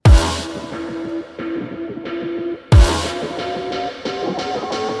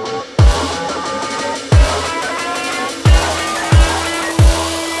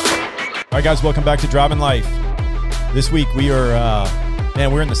right, guys, welcome back to Driving Life. This week we are,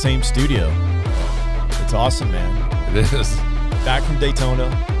 we're in the same studio. It's awesome, man. It is. Back from Daytona.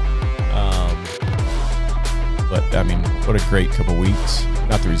 But, I mean, what a great couple weeks.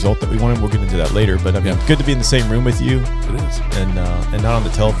 Not the result that we wanted. We'll get into that later. But, I mean, Good to be in the same room with you. It is. And not on the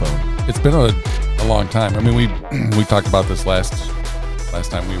telephone. It's been a long time. I mean, we talked about this last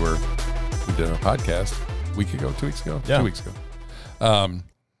time we did our podcast a week ago, 2 weeks ago? Yeah. 2 weeks ago.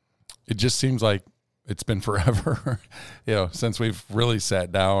 It just seems like it's been forever, since we've really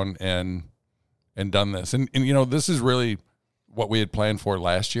sat down and done this. And this is really what we had planned for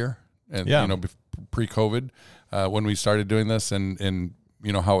last year. And, pre-COVID, when we started doing this and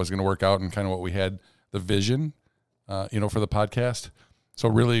how it was going to work out and kind of what we had, the vision, for the podcast. So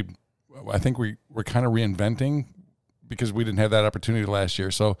really, I think we're kind of reinventing because we didn't have that opportunity last year.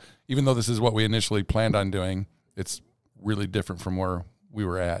 So even though this is what we initially planned on doing, it's really different from where we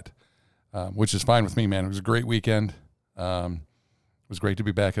were at, which is fine with me, man. It was a great weekend. It was great to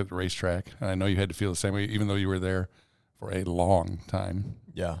be back at the racetrack. And I know you had to feel the same way, even though you were there for a long time.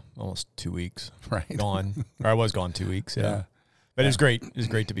 Yeah, almost 2 weeks. Right. Gone. Or I was gone 2 weeks, yeah. But it was great. It was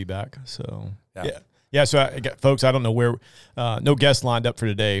great to be back. So, Yeah, so folks, I don't know where, no guests lined up for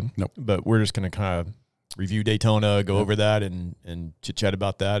today. Nope. But we're just going to kind of review Daytona, go over that, and chit-chat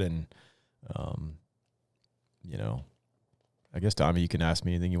about that. And, I guess, Tommy, you can ask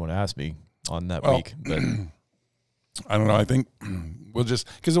me anything you want to ask me on that week. But I don't know. I think we'll just,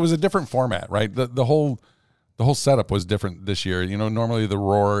 because it was a different format, right? The whole setup was different this year. Normally the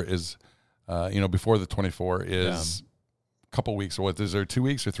Roar is, before the 24 is a couple weeks. Or what, is there 2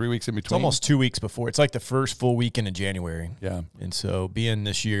 weeks or 3 weeks in between? It's almost 2 weeks before. It's like the first full weekend in January. Yeah. And so being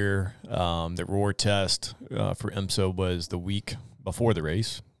this year, the Roar test for IMSA was the week before the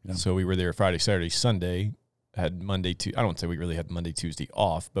race. Yeah. So we were there Friday, Saturday, Sunday, had Monday, I don't say we really had Monday, Tuesday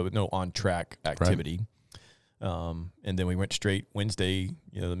off, but with no on-track activity. Right. And then we went straight Wednesday,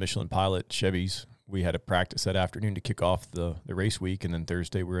 the Michelin Pilot Chevys. We had a practice that afternoon to kick off the race week, and then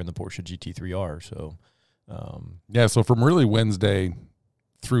Thursday we were in the Porsche GT3R. So, so from really Wednesday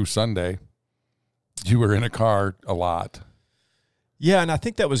through Sunday, you were in a car a lot. Yeah, and I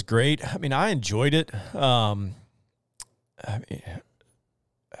think that was great. I mean, I enjoyed it.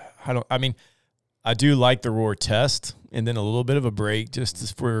 I do like the Roar test, and then a little bit of a break just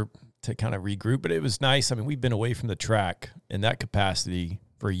to kind of regroup. But it was nice. I mean, we've been away from the track in that capacity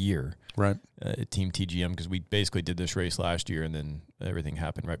for a year. Right. At Team TGM, because we basically did this race last year, and then everything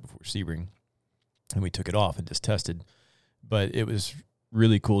happened right before Sebring, and we took it off and just tested. But it was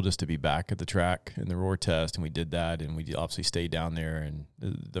really cool just to be back at the track in the Roar test, and we did that, and we obviously stayed down there. And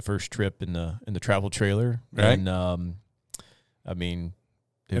the first trip in the travel trailer, right? And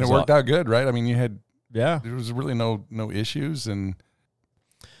it worked out good, right? I mean, you had there was really no issues, and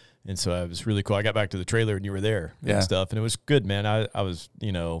so it was really cool. I got back to the trailer, and you were there and stuff, and it was good, man. I was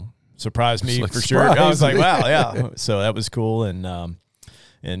surprised me for sure. I was like, wow, yeah. So that was cool, and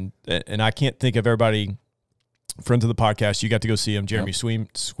I can't think of everybody, friends of the podcast, you got to go see them, Jeremy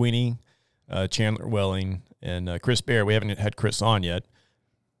Sweeney, Chandler Welling, and Chris Bear. We haven't had Chris on yet,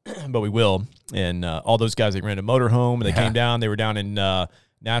 but we will. And all those guys, they ran a motorhome, and they came down. They were down in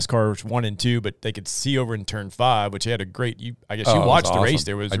NASCAR 1 and 2, but they could see over in turn 5, which they had a great. You watched the race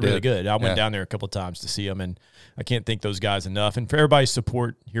there. It was really good. I went down there a couple of times to see them, and I can't thank those guys enough. And for everybody's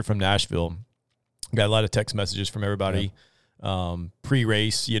support here from Nashville, got a lot of text messages from everybody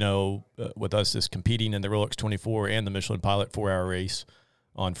pre-race. With us just competing in the Rolex 24 and the Michelin Pilot 4-hour race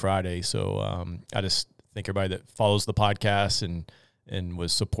on Friday. So I just thank everybody that follows the podcast and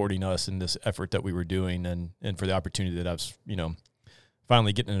was supporting us in this effort that we were doing, and for the opportunity that I was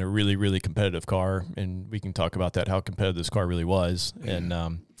finally getting in a really, really competitive car, and we can talk about that, how competitive this car really was.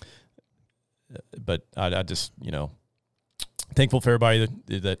 And but I just, thankful for everybody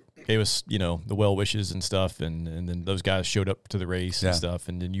that gave us, the well wishes and stuff, and then those guys showed up to the race and stuff,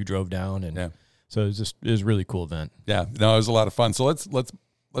 and then you drove down, and so it was a really cool event. Yeah, no, it was a lot of fun. So let's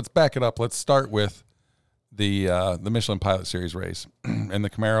back it up. Let's start with the Michelin Pilot Series race and the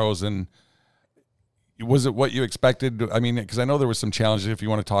Camaros. And was it what you expected? I mean, because I know there was some challenges. If you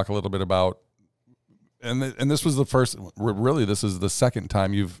want to talk a little bit about, and this was the first. Really, this is the second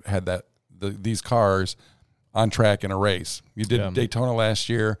time you've had these cars on track in a race. You did Daytona last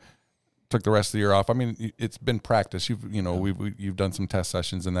year, took the rest of the year off. I mean, it's been practice. You've done some test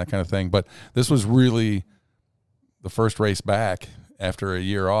sessions and that kind of thing, but this was really the first race back after a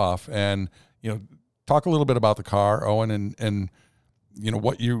year off. And talk a little bit about the car, Owen, and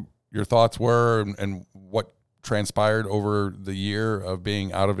what your thoughts were and what transpired over the year of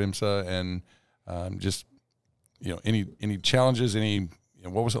being out of IMSA, and just any challenges, any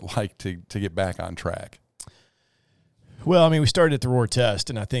what was it like to get back on track? Well, I mean, we started at the Roar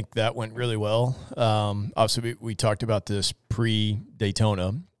Test, and I think that went really well. Obviously, we talked about this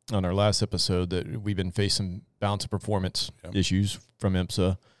pre-Daytona on our last episode, that we've been facing balance of performance issues from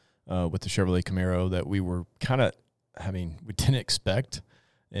IMSA with the Chevrolet Camaro that we were we didn't expect,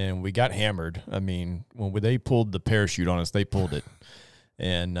 and we got hammered. I mean, when they pulled the parachute on us, they pulled it.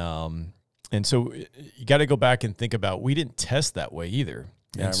 And so you got to go back and think about, we didn't test that way either.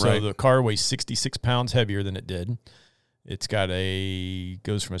 Yeah, and so the car weighs 66 pounds heavier than it did. It's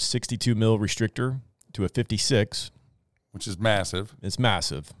goes from a 62 mil restrictor to a 56, which is massive. It's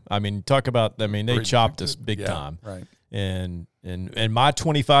massive. I mean, they chopped us big time. Right. And in my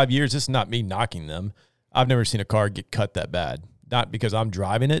 25 years, this is not me knocking them, I've never seen a car get cut that bad. Not because I'm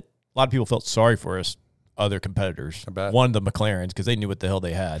driving it. A lot of people felt sorry for us, other competitors. I bet. One of the McLarens, because they knew what the hell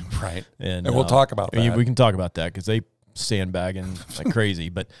they had. Right. And we'll talk about that. We can talk about that, because they sandbagging like crazy.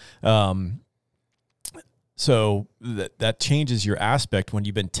 But so that changes your aspect when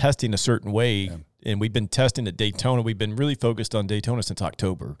you've been testing a certain way. Yeah. And we've been testing at Daytona. We've been really focused on Daytona since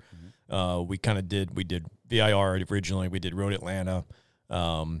October. Mm-hmm. We did VIR originally. We did Road Atlanta.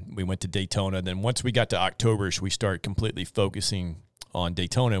 We went to Daytona. Then once we got to October, we started completely focusing on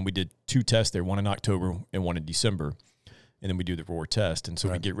Daytona. And we did 2 tests there, one in October and one in December. And then we do the Roar Test. And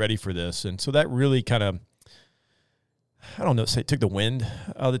so we get ready for this. And so that really kind of, I don't know, say it took the wind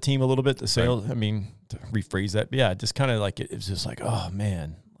out of the team a little bit. I mean, to rephrase that. But yeah, just kind of like, it was just like, oh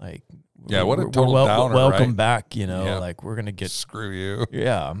man, like, yeah, what a total downer, welcome back, like we're going to get. Screw you.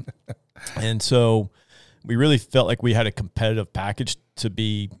 Yeah. And so we really felt like we had a competitive package to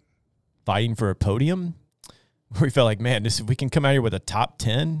be fighting for a podium. We felt like, man, if we can come out here with a top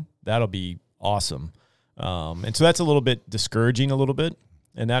 10, that'll be awesome. And so that's a little bit discouraging a little bit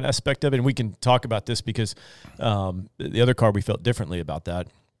in that aspect of it. And we can talk about this because the other car, we felt differently about that.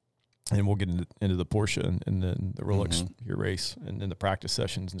 And we'll get into the Porsche and then the Rolex here race and then the practice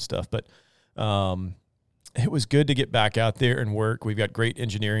sessions and stuff. But it was good to get back out there and work. We've got great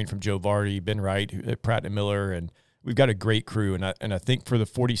engineering from Joe Vardy, Ben Wright, at Pratt & Miller, and we've got a great crew. And I think for the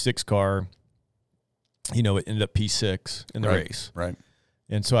 46 car, it ended up P6 in the race. Right.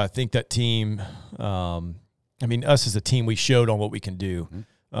 And so I think that team, us as a team, we showed on what we can do. Mm-hmm.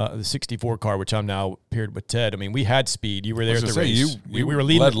 The 64 car, which I'm now paired with Ted. I mean, we had speed. You were there at the race. We were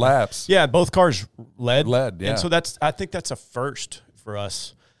leading. Led laps. Yeah, both cars led. Yeah. And so I think that's a first for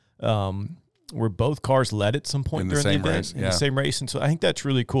us. Where both cars led at some point during the event. Race. In the same race. And so I think that's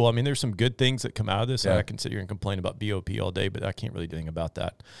really cool. I mean, there's some good things that come out of this. Yeah. I can sit here and complain about BOP all day, but I can't really do anything about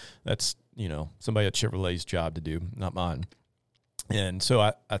that. That's, somebody at Chevrolet's job to do, not mine. And so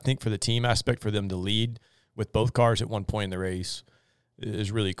I think for the team aspect, for them to lead with both cars at one point in the race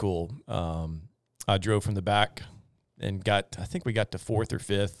is really cool. I drove from the back and I think we got to 4th or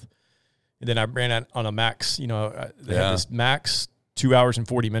 5th. And then I ran on a max, they have this max 2 hours and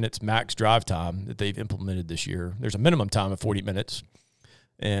 40 minutes max drive time that they've implemented this year. There's a minimum time of 40 minutes,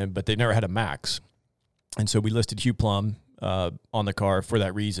 but they've never had a max. And so we listed Hugh Plum on the car for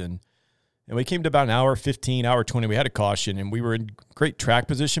that reason. And we came to about an hour 15, hour 20. We had a caution, and we were in great track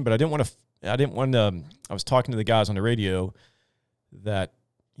position, but I didn't want to, I was talking to the guys on the radio that,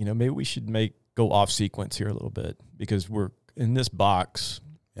 maybe we should go off sequence here a little bit because we're in this box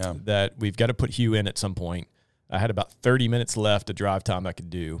that we've got to put Hugh in at some point. I had about 30 minutes left of drive time I could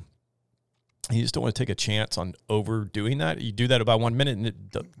do. You just don't want to take a chance on overdoing that. You do that about 1 minute and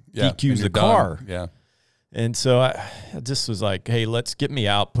it DQs the car. Done. Yeah. And so I just was like, hey, let's get me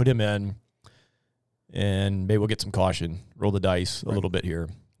out, put him in, and maybe we'll get some caution, roll the dice a little bit here,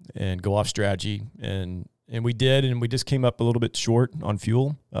 and go off strategy. And we did, and we just came up a little bit short on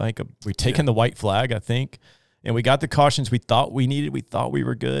fuel. I think we've taken the white flag, I think, and we got the cautions we thought we needed. We thought we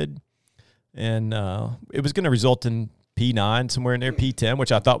were good. And it was going to result in P9, somewhere in there, P10,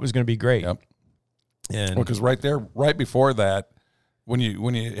 which I thought was going to be great. Yep. And because right there, right before that, when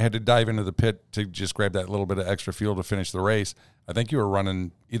you had to dive into the pit to just grab that little bit of extra fuel to finish the race, I think you were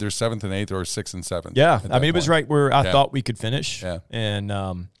running either 7th and 8th or 6th and 7th. Yeah, it was right where I thought we could finish. Yeah.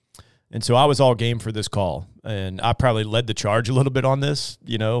 And so I was all game for this call. And I probably led the charge a little bit on this.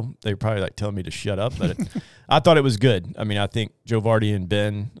 They were probably like telling me to shut up. But I thought it was good. I mean, I think Joe Vardy and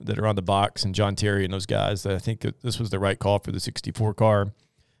Ben that are on the box and John Terry and those guys, I think that this was the right call for the 64 car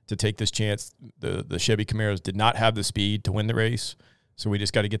to take this chance. The Chevy Camaros did not have the speed to win the race. So we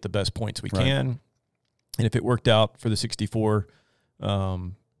just got to get the best points we can. And if it worked out for the 64,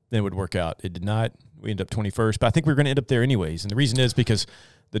 then it would work out. It did not. We ended up 21st. But I think we were going to end up there anyways. And the reason is because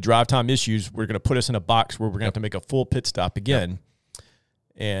the drive time issues were going to put us in a box where we're going to have to make a full pit stop again.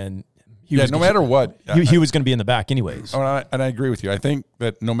 And no matter what, he was going to be in the back anyways. And I agree with you. I think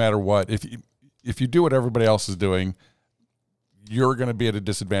that no matter what, if you do what everybody else is doing, you're going to be at a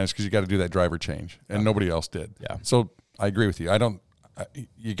disadvantage because you got to do that driver change, and nobody else did. Yeah. So I agree with you.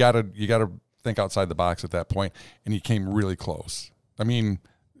 You got to think outside the box at that point, and you came really close. I mean,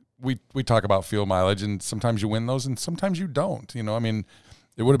 we talk about fuel mileage, and sometimes you win those, and sometimes you don't. You know, I mean,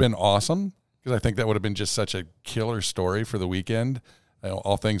 it would have been awesome because I think that would have been just such a killer story for the weekend.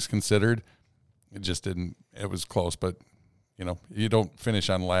 All things considered, it just didn't. It was close, but you know, you don't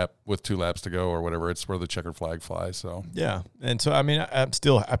finish on lap with 2 laps to go or whatever. It's where the checkered flag flies. So yeah, and so I mean, I'm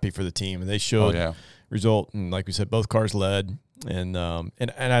still happy for the team, and they showed result, and like we said, both cars led, and I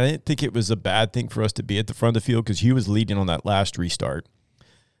didn't think it was a bad thing for us to be at the front of the field because he was leading on that last restart,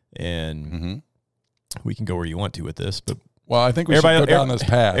 and we can go where you want to with this, but I think we should go down this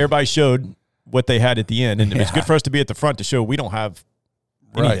path. Everybody showed what they had at the end, and it was good for us to be at the front to show we don't have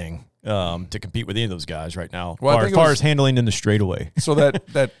anything to compete with any of those guys right now. As far as handling in the straightaway. So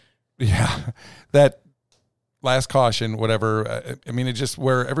that last caution, whatever. I mean, it just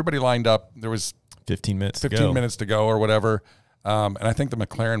where everybody lined up. There was 15 minutes to go or whatever. And I think the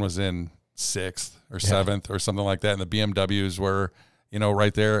McLaren was in 6th or 7th or something like that, and the BMWs were,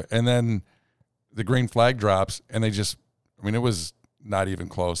 right there. And then the green flag drops, and they just, I mean, it was not even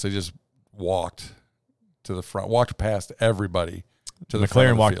close. They just walked to the front, walked past everybody. To the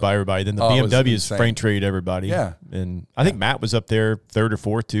McLaren walked by everybody. Then the BMWs frame traded everybody. Yeah. And I think Matt was up there 3rd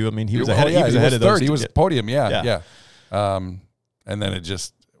or 4th too. I mean, he was ahead, he was ahead of third. those. He was podium. Yeah. And then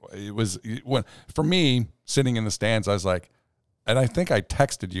it was for me sitting in the stands, I was like, and I think I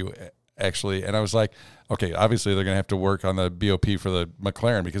texted you actually, and I was like, okay, obviously they're going to have to work on the BOP for the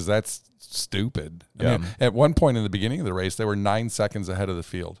McLaren because that's stupid. I mean, at one point in the beginning of the race, they were 9 seconds ahead of the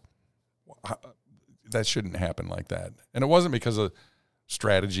field. That shouldn't happen like that. And it wasn't because of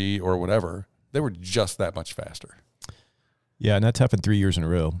strategy or whatever. They were just that much faster. Yeah, and that's happened 3 years in a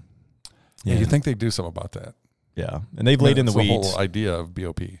row. Yeah, you think they'd do something about that. Yeah, and they've laid in the weeds. The whole idea of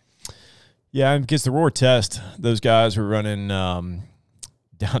BOP. Yeah, and because the Roar test, those guys were running down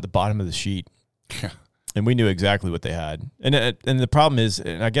at the bottom of the sheet. Yeah. And we knew exactly what they had. And the problem is,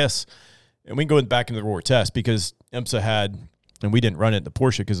 and I guess, and we can go back into the Roar test because IMSA had, and we didn't run it in the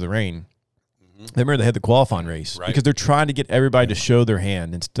Porsche because of the rain. They remember they had the qualifying race because they're trying to get everybody to show their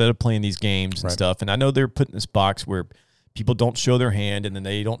hand instead of playing these games and stuff. And I know they're put in this box where people don't show their hand and then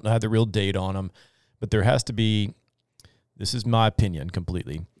they don't have the real date on them. But there has to be, this is my opinion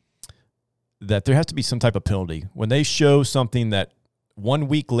completely, that there has to be some type of penalty. When they show something that 1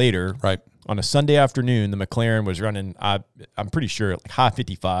 week later, on a Sunday afternoon, the McLaren was running, I'm pretty sure, like high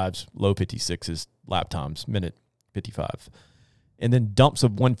 55s, low 56s lap times, minute 55. And then dumps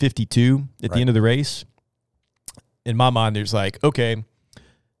of 152 at the end of the race. In my mind, there's like, okay,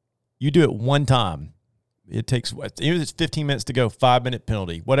 you do it one time. It takes, even if it's 15 minutes to go, 5-minute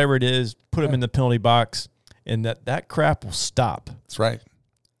penalty, whatever it is, put them in the penalty box, and that crap will stop. That's right.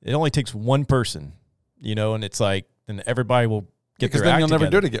 It only takes one person, and it's like, then everybody will get their act together. Because then you'll never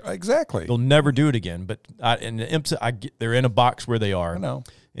do it again. Exactly. They'll never do it again. But in the IMSA, they're in a box where they are. I know.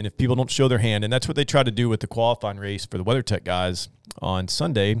 And if people don't show their hand, and that's what they tried to do with the qualifying race for the WeatherTech guys on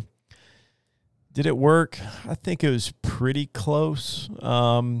Sunday. Did it work? I think it was pretty close,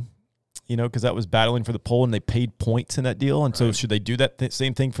 because that was battling for the pole, and they paid points in that deal. And so should they do that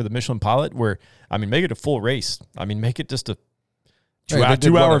same thing for the Michelin Pilot where, make it a full race. Make it just a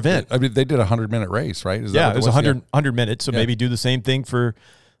two-hour event. They did a 100-minute race, right? It was 100 minutes. So maybe do the same thing for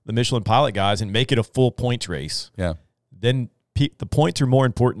the Michelin Pilot guys and make it a full points race. Yeah. Then the points are more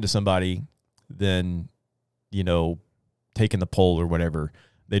important to somebody than, taking the pole or whatever.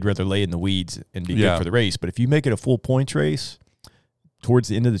 They'd rather lay in the weeds and be good for the race. But if you make it a full points race towards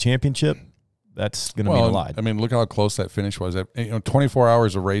the end of the championship, that's going to mean a lot. Look how close that finish was. 24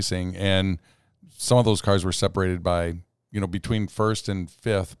 hours of racing, and some of those cars were separated by, between 1st and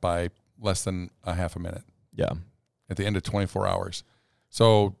 5th by less than a half a minute. Yeah. At the end of 24 hours.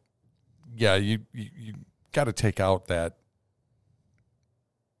 So, yeah, you got to take out that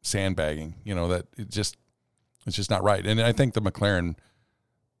sandbagging, that it's just not right. And I think the McLaren,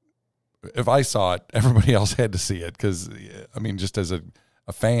 if I saw it, everybody else had to see it because, just as a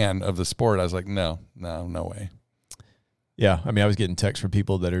fan of the sport, I was like, no way. Yeah, I was getting texts from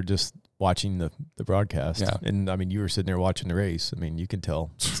people that are just watching the broadcast. Yeah. And, you were sitting there watching the race. You can tell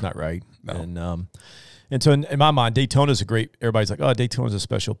it's not right. No. And so in my mind, Daytona's everybody's like, oh, Daytona's a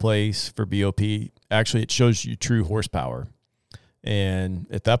special place for BOP. Actually, it shows you true horsepower. And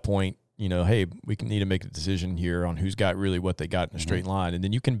at that point, hey, we need to make a decision here on who's got really what they got in a straight line. And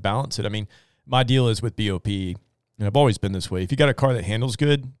then you can balance it. My deal is with BOP, and I've always been this way. If you got a car that handles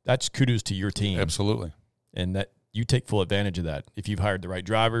good, that's kudos to your team. Absolutely. And that you take full advantage of that. If you've hired the right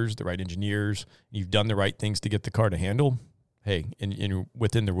drivers, the right engineers, you've done the right things to get the car to handle, hey, and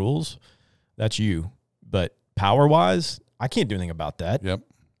within the rules, that's you. But power-wise, I can't do anything about that. Yep.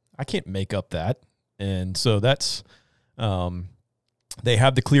 I can't make up that. And so that's they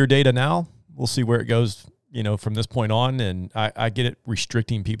have the clear data now. We'll see where it goes, from this point on. And I get it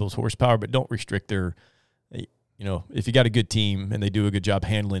restricting people's horsepower, but don't restrict their, if you got a good team and they do a good job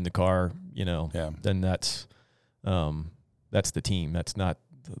handling the car, then that's the team. That's not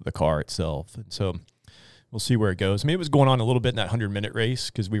the car itself. And so we'll see where it goes. I mean, it was going on a little bit in that 100-minute race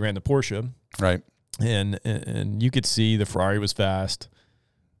because we ran the Porsche. Right. And you could see the Ferrari was fast.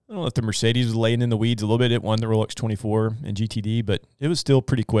 I don't know if the Mercedes was laying in the weeds a little bit. It won the Rolex 24 and GTD, but it was still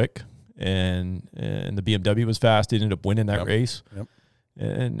pretty quick. And the BMW was fast. It ended up winning that race. Yep.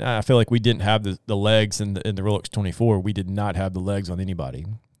 And I feel like we didn't have the legs in the Rolex 24. We did not have the legs on anybody.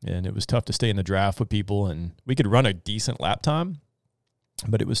 And it was tough to stay in the draft with people. And we could run a decent lap time,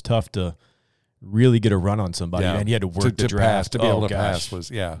 but it was tough to really get a run on somebody. Yeah. And you had to work the draft. Pass, to be able to pass was,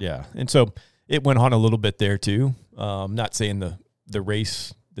 Yeah. And so it went on a little bit there too. Not saying the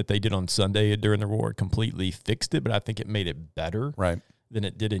race that they did on Sunday during the Roar completely fixed it, but I think it made it better than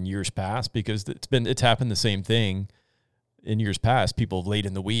it did in years past, because it's happened the same thing in years past. People have laid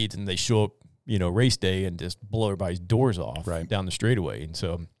in the weeds and they show up, race day and just blow everybody's doors off down the straightaway. And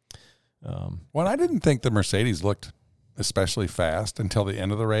so, well, I didn't think the Mercedes looked especially fast until the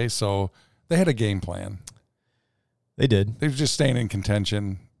end of the race. So they had a game plan. They did. They were just staying in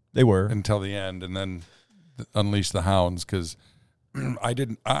contention. They were until the end, and then unleash the hounds. Because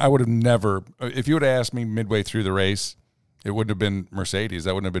I would have never, if you would have asked me midway through the race, it wouldn't have been Mercedes.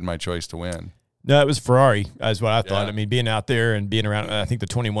 That wouldn't have been my choice to win. No, it was Ferrari, is what I thought. Yeah. I mean, being out there and being around, I think the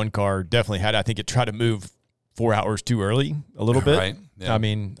 21 car definitely had, I think it tried to move 4 hours too early a little bit. Right. Yeah. I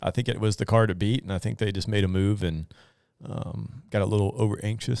mean, I think it was the car to beat, and I think they just made a move and got a little over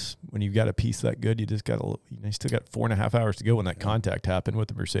anxious. When you got a piece that good, you just got you still got 4.5 hours to go when that contact happened with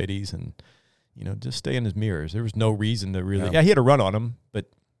the Mercedes, and just stay in his mirrors. There was no reason to really. Yeah, he had a run on him, but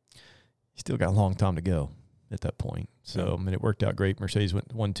he still got a long time to go at that point. So, I mean, it worked out great. Mercedes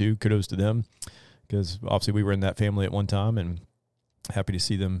went 1-2. Kudos to them, because obviously we were in that family at one time, and happy to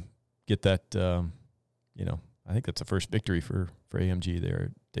see them get that. I think that's the first victory for AMG there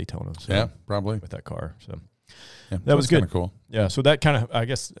at Daytona. So, yeah, probably with that car. So. Yeah, that was good. Cool. Yeah, so that kind of, I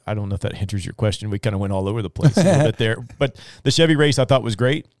guess, I don't know if that answers your question. We kind of went all over the place a little bit there. But the Chevy race I thought was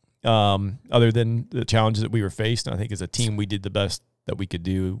great, other than the challenges that we were faced. And I think as a team, we did the best that we could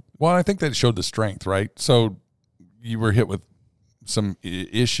do. Well, I think that showed the strength, right? So you were hit with some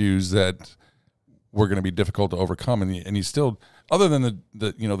issues that were going to be difficult to overcome. And you still, other than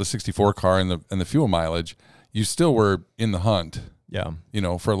the 64 car and the fuel mileage, you still were in the hunt. Yeah.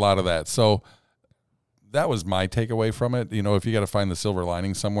 For a lot of that. So that was my takeaway from it. If you got to find the silver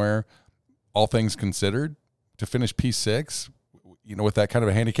lining somewhere, all things considered, to finish P6, with that kind of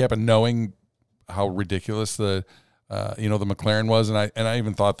a handicap and knowing how ridiculous the McLaren was, and I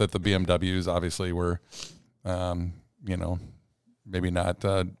even thought that the BMWs obviously were, maybe not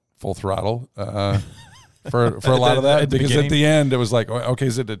full throttle for a lot of that, because at the end it was like, okay,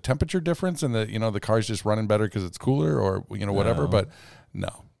 is it a temperature difference and the car's just running better because it's cooler or whatever? No. But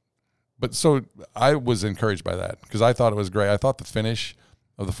no. But so I was encouraged by that, because I thought it was great. I thought the finish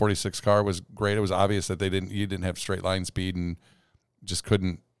of the 46 car was great. It was obvious that you didn't have straight line speed and just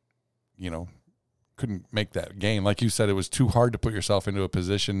couldn't make that gain. Like you said, it was too hard to put yourself into a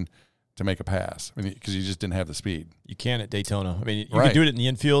position to make a pass, because you just didn't have the speed. You can at Daytona. I mean, you can do it in the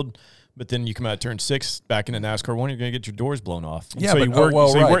infield, but then you come out of turn 6 back into NASCAR 1, you're going to get your doors blown off. And yeah,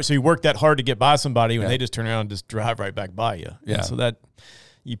 so you work that hard to get by somebody when they just turn around and just drive right back by you. Yeah. And so that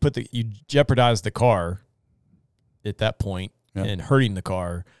you jeopardize the car at that point and hurting the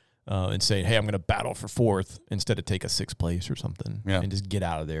car and saying, hey, I'm going to battle for 4th instead of take a 6th place or something and just get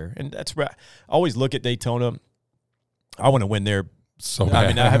out of there. And that's right. I always look at Daytona. I want to win there. So bad. I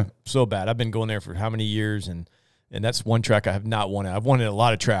mean, I have so bad. I've been going there for how many years, and that's one track I have not won at. I've won at a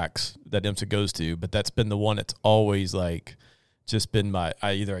lot of tracks that IMSA goes to, but that's been the one that's always like just been I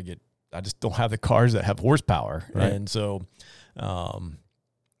just don't have the cars that have horsepower. Right. And so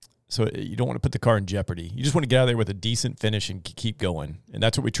so you don't want to put the car in jeopardy. You just want to get out of there with a decent finish and keep going. And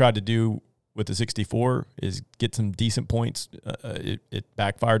that's what we tried to do with the 64, is get some decent points. It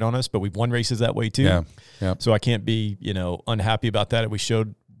backfired on us, but we've won races that way too. Yeah. So I can't be, unhappy about that. We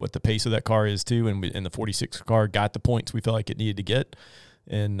showed what the pace of that car is too, and the 46 car got the points we felt like it needed to get,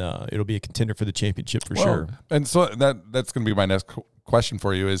 and it'll be a contender for the championship for sure. And so that's going to be my next question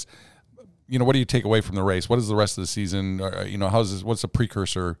for you is, what do you take away from the race? What is the rest of the season? What's the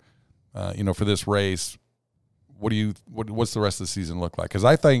precursor, for this race? What's the rest of the season look like? Because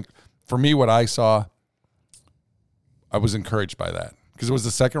I think for me, what I saw, I was encouraged by that because it was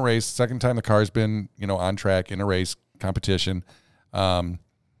the second time the car's been, on track in a race competition.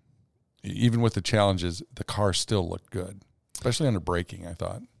 Even with the challenges, the car still looked good, especially under braking, I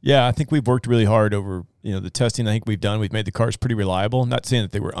thought. Yeah, I think we've worked really hard over, the testing I think we've done. We've made the cars pretty reliable. Not saying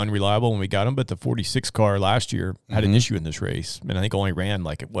that they were unreliable when we got them, but the 46 car last year had an issue in this race. And I think only ran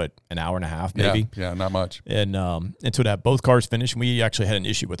an hour and a half maybe. Yeah, not much. And so to have both cars finish, we actually had an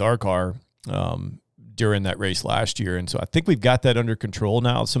issue with our car during that race last year. And so I think we've got that under control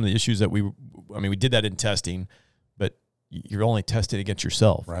now. Some of the issues that we did that in testing, but you're only testing against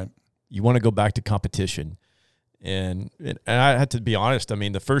yourself. Right. You want to go back to competition. And I had to be honest.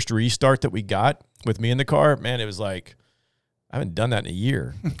 The first restart that we got with me in the car, man, it was like, I haven't done that in a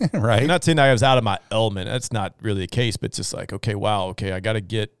year. Right. I'm not saying I was out of my element. That's not really the case, but it's just like, okay, wow. Okay. I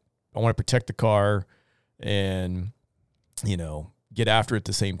want to protect the car and, get after it at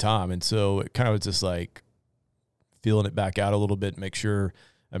the same time. And so it kind of was just like feeling it back out a little bit, make sure,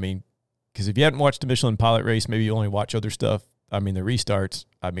 because if you hadn't watched the Michelin Pilot race, maybe you only watch other stuff. The restarts,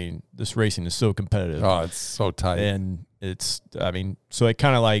 this racing is so competitive. Oh, it's so tight. And it's, so it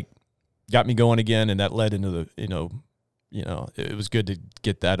kind of like got me going again, and that led into the, it was good to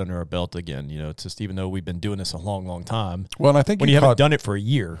get that under our belt again. It's just, even though we've been doing this a long, long time. Well, and I think when you haven't done it for a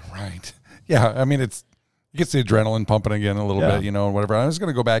year. Right. Yeah. It gets the adrenaline pumping again a little bit, whatever. I was going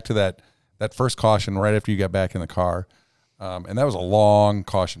to go back to that first caution right after you got back in the car. And that was a long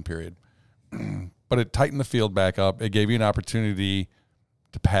caution period. But it tightened the field back up. It gave you an opportunity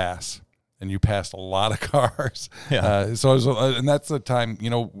to pass, and you passed a lot of cars. Yeah. And that's the time,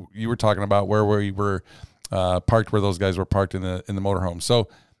 you were talking about where we were parked, where those guys were parked in the motorhome. So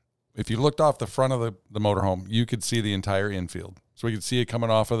if you looked off the front of the motorhome, you could see the entire infield. So we could see it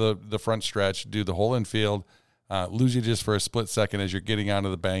coming off of the front stretch, do the whole infield, lose you just for a split second as you're getting onto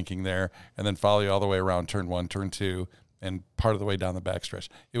the banking there, and then follow you all the way around turn 1, turn 2, and part of the way down the backstretch.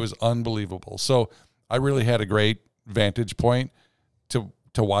 It was unbelievable. So I really had a great vantage point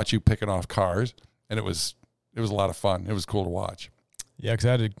to watch you picking off cars, and it was a lot of fun. It was cool to watch. Yeah, because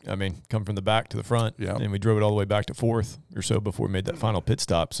I had to, come from the back to the front, and we drove it all the way back to fourth or so before we made that final pit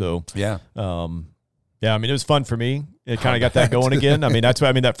stop. So yeah, it was fun for me. It kind of got that going again. That's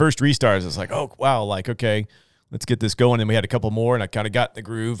why that first restart is just like, oh wow, like okay, let's get this going. And we had a couple more, and I kind of got in the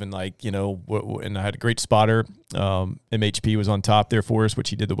groove, and and I had a great spotter. MHP was on top there for us, which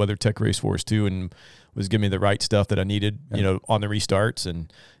he did the WeatherTech race for us too, and was giving me the right stuff that I needed, on the restarts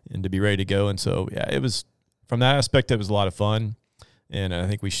and to be ready to go. And so, yeah, it was, from that aspect, it was a lot of fun. And I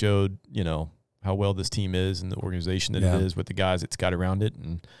think we showed, how well this team is and the organization that it is with the guys it's got around it.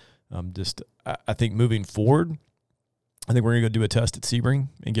 And I think moving forward, I think we're going to go do a test at Sebring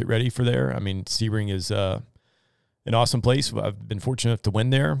and get ready for there. Sebring is an awesome place. I've been fortunate enough to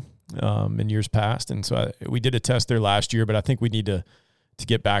win there in years past. And so we did a test there last year, but I think we need to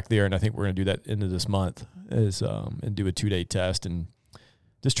get back there. And I think we're going to do that into this month and do a 2-day test and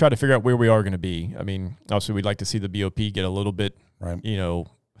just try to figure out where we are going to be. Obviously we'd like to see the BOP get a little bit, right,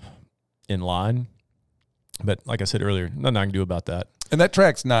 in line. But like I said earlier, nothing I can do about that. And that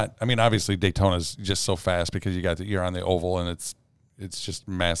track's not, obviously Daytona's just so fast because you're on the oval and it's just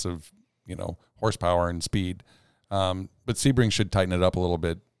massive, horsepower and speed. But Sebring should tighten it up a little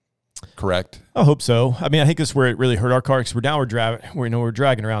bit, correct? I hope so. I think this is where it really hurt our car because we're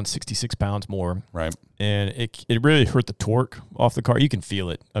dragging around 66 pounds more. Right. And it really hurt the torque off the car. You can feel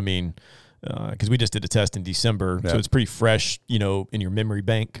it. Because we just did a test in December, so it's pretty fresh, in your memory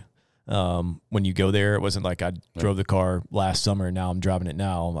bank. When you go there, it wasn't like I drove the car last summer and now I'm driving it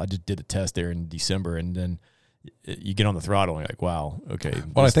now. I just did a test there in December, and then you get on the throttle and you're like, wow, okay.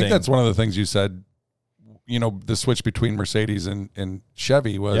 Well, I think that's one of the things you said, the switch between Mercedes and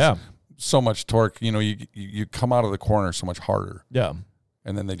Chevy was so much torque. You come out of the corner so much harder. Yeah.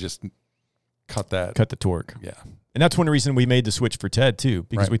 And then they just cut the torque. Yeah. And that's one reason we made the switch for Ted too,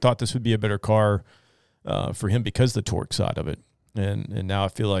 because we thought this would be a better car for him because of the torque side of it. And now I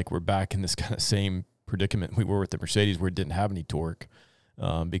feel like we're back in this kind of same predicament we were with the Mercedes where it didn't have any torque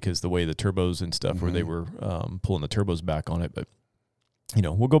because the way the turbos and stuff where they were pulling the turbos back on it. But,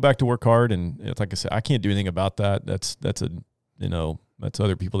 we'll go back to work hard. And like I said, I can't do anything about that. That's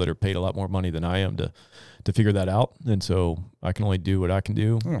other people that are paid a lot more money than I am to figure that out. And so I can only do what I can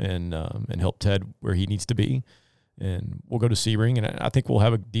do and help Ted where he needs to be. And we'll go to Sebring, and I think we'll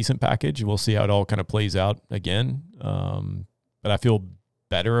have a decent package. We'll see how it all kind of plays out again. But I feel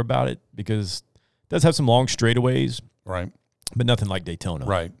better about it because it does have some long straightaways. Right. But nothing like Daytona.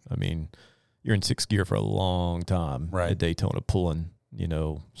 Right. you're in sixth gear for a long time right. at Daytona, pulling,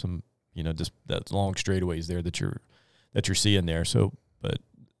 some, just that long straightaways there that you're seeing there. So, but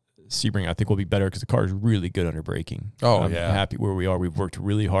Sebring, I think, will be better because the car is really good under braking. Oh, I'm yeah. happy where we are. We've worked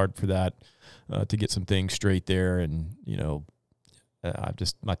really hard for that to get some things straight there. And,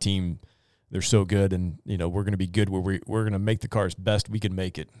 my team, they're so good. And, we're going to be good where we're going to make the car as best we can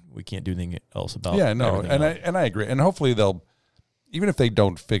make it. We can't do anything else about it. Yeah, no, and I agree. And hopefully they'll, even if they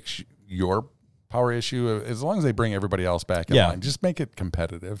don't fix your power issue, as long as they bring everybody else back in line, just make it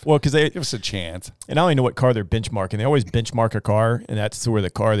competitive. Well, because they give us a chance. And I don't even know what car they're benchmarking. They always benchmark a car, and that's where the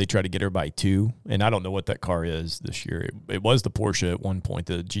car they try to get everybody to. And I don't know what that car is this year. It was the Porsche at one point,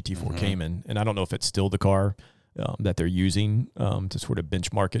 the GT4 Cayman, and I don't know if it's still the car that they're using to sort of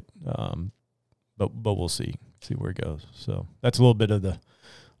benchmark it. But we'll see where it goes. So that's a little bit of the,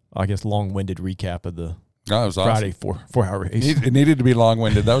 I guess, long-winded recap of the that was Friday awesome. 4-hour race. It needed to be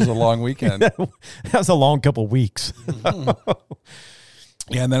long-winded. That was a long weekend. That was a long couple of weeks.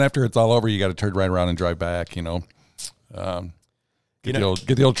 Yeah, and then after it's all over, you got to turn right around and drive back. Get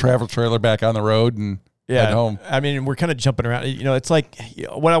the old travel trailer back on the road and head home. I mean, we're kind of jumping around. it's like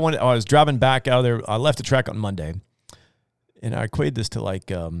what I wanted. I was driving back out of there. I left the track on Monday, and I equate this to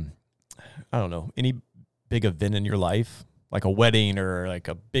like I don't know, any big event in your life, like a wedding or like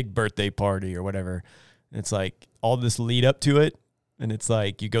a big birthday party or whatever. It's like all this lead up to it, and it's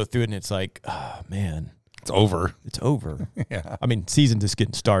like you go through it, and it's like, oh, man. It's over. It's over. Yeah. I mean, season just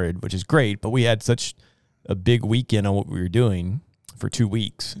getting started, which is great, but we had such a big weekend on what we were doing for 2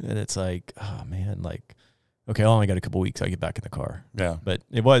 weeks, and it's like, oh, man, like, okay, I only got a couple weeks. I get back in the car. Yeah. But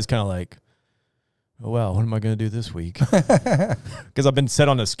it was kind of like, oh, wow, what am I going to do this week? Because I've been set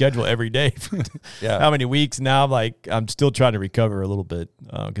on a schedule every day for how many weeks now. I'm still trying to recover a little bit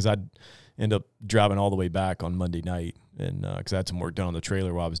because I'd end up driving all the way back on Monday night, and because I had some work done on the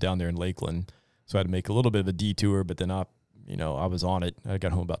trailer while I was down there in Lakeland, so I had to make a little bit of a detour. But then I was on it. I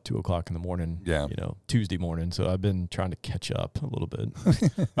got home about 2:00 in the morning. Yeah. Tuesday morning. So I've been trying to catch up a little bit.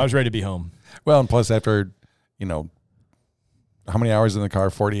 I was ready to be home. Well, and plus after, how many hours in the car?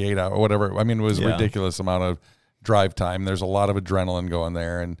 48 hours, whatever. I mean, it was a ridiculous amount of drive time. There's a lot of adrenaline going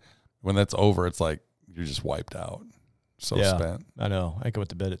there, and when that's over, it's like you're just wiped out. So spent. I know. I went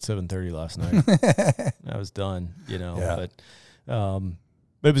to bed at 7:30 last night. I was done, but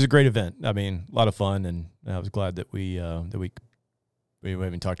it was a great event. I mean, a lot of fun, and I was glad that we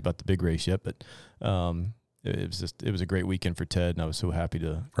haven't talked about the big race yet, but it was a great weekend for Ted, and I was so happy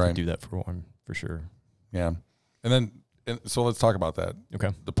to do that for him for sure. Yeah. So let's talk about that.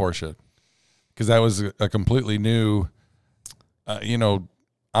 Okay. The Porsche, because that was a completely new,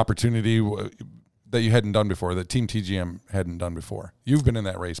 opportunity that you hadn't done before, that Team TGM hadn't done before. You've been in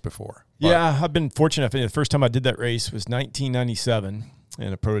that race before. Yeah, I've been fortunate. The first time I did that race was 1997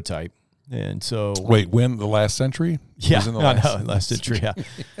 in a prototype. And so... Wait, when? The last century? Yeah, last century, yeah.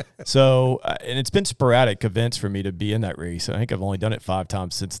 So, and it's been sporadic events for me to be in that race. I think I've only done it 5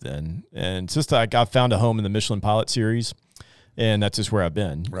 times since then. And it's just like I found a home in the Michelin Pilot Series, and that's just where I've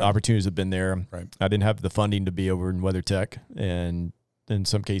been. Right. Opportunities have been there. Right. I didn't have the funding to be over in WeatherTech, and in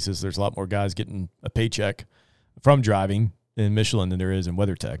some cases, there's a lot more guys getting a paycheck from driving in Michelin than there is in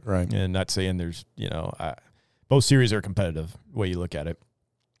WeatherTech. Right. And not saying there's, both series are competitive, the way you look at it.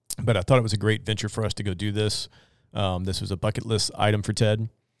 But I thought it was a great venture for us to go do this. This was a bucket list item for Ted.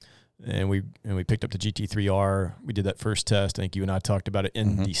 And we picked up the GT3R. We did that first test. I think you and I talked about it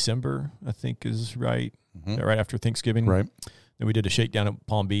in December, I think is right. Right after Thanksgiving. Right. Then we did a shakedown at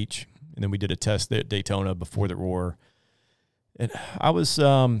Palm Beach. And then we did a test there at Daytona before the Roar. And I was,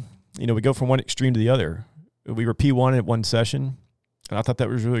 we go from one extreme to the other. We were P1 at one session, and I thought that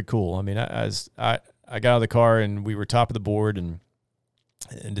was really cool. I mean, I got out of the car, and we were top of the board, and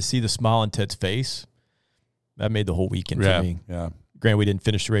to see the smile on Ted's face, that made the whole weekend for me. Yeah. Granted, we didn't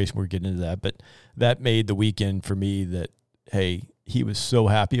finish the race, and we're getting into that, but that made the weekend for me that, hey, he was so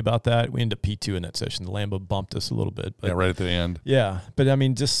happy about that. We ended up P2 in that session. The Lambo bumped us a little bit. But, right at the end. Yeah. But, I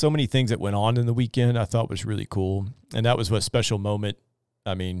mean, just so many things that went on in the weekend I thought was really cool. And that was a special moment,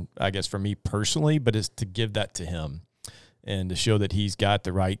 I mean, I guess for me personally, but it's to give that to him and to show that he's got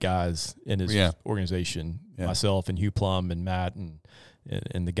the right guys in his organization, myself and Hugh Plum and Matt and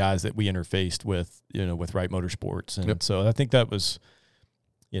the guys that we interfaced with, with Wright Motorsports. And so I think that was,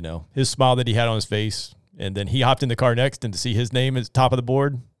 his smile that he had on his face. And then he hopped in the car next, and to see his name as top of the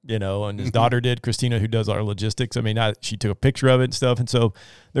board, and his daughter did, Christina, who does our logistics. I mean, she took a picture of it and stuff. And so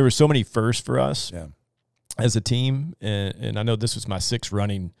there were so many firsts for us as a team. And I know this was my 6th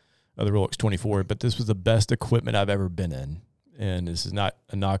running of the Rolex 24, but this was the best equipment I've ever been in. And this is not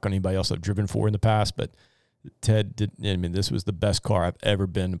a knock on anybody else I've driven for in the past, but Ted did. I mean, this was the best car I've ever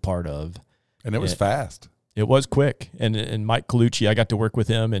been a part of. And it was fast. It was quick. And Mike Colucci, I got to work with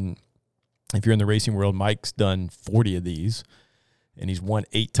him. And if you're in the racing world, Mike's done 40 of these, and he's won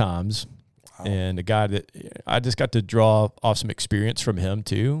 8 times. Wow. And a guy that I just got to draw off some experience from him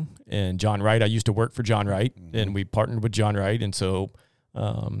too. And John Wright, I used to work for John Wright, and we partnered with John Wright. And so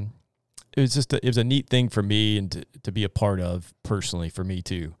it was just it was a neat thing for me and to be a part of personally for me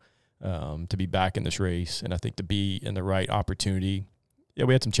too, to be back in this race. And I think to be in the right opportunity. Yeah,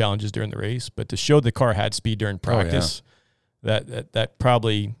 we had some challenges during the race, but to show the car had speed during practice, that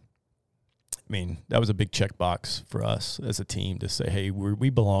probably, I mean, that was a big checkbox for us as a team to say, hey, we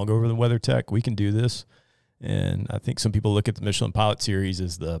belong over the WeatherTech. We can do this. And I think some people look at the Michelin Pilot Series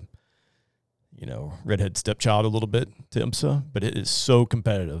as the, redhead stepchild a little bit to IMSA, but it is so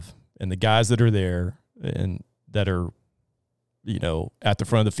competitive. And the guys that are there and that are, at the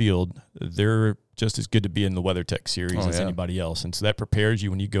front of the field, they're just as good to be in the WeatherTech series as anybody else. And so that prepares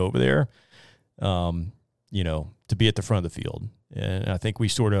you when you go over there, to be at the front of the field. And I think we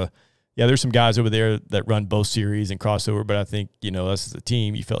sort of, there's some guys over there that run both series and crossover, but I think, us as a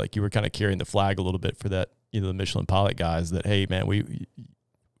team, you felt like you were kind of carrying the flag a little bit for that, the Michelin Pilot guys that, hey, man,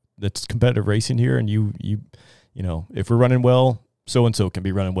 that's competitive racing here. And if we're running well, so-and-so can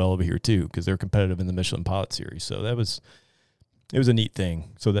be running well over here too, because they're competitive in the Michelin Pilot Series. So it was a neat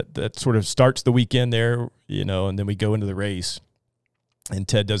thing. So that sort of starts the weekend there, and then we go into the race, and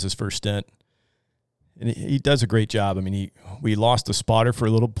Ted does his first stint, and he does a great job. I mean, we lost the spotter for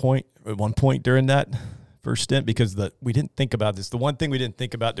at one point during that first stint because we didn't think about this. The one thing we didn't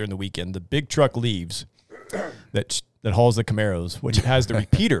think about during the weekend, the big truck leaves that hauls the Camaros, which has the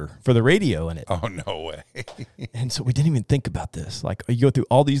repeater for the radio in it. Oh, no way. And so we didn't even think about this. Like, you go through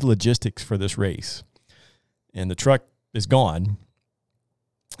all these logistics for this race, and the truck is gone,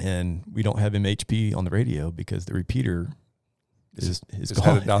 and we don't have MHP on the radio because the repeater is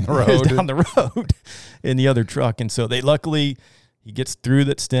headed down the road. Is down the road in the other truck. And so luckily he gets through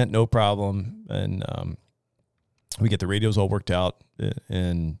that stint, no problem. And we get the radios all worked out,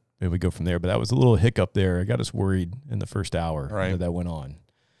 and we go from there. But that was a little hiccup there. It got us worried in the first hour that went on.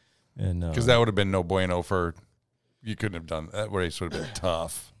 And because that would have been no bueno you couldn't have done that race would have been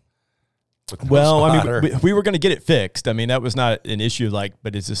tough. Well, I mean, we were going to get it fixed. I mean, that was not an issue,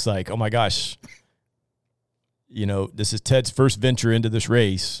 but it's just like, oh my gosh, this is Ted's first venture into this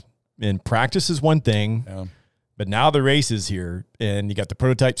race, and practice is one thing, but now the race is here, and you got the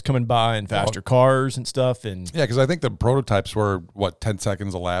prototypes coming by and faster cars and stuff. And yeah, because I think the prototypes were 10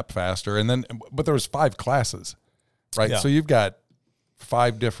 seconds a lap faster, but there was 5 classes, right? Yeah. So you've got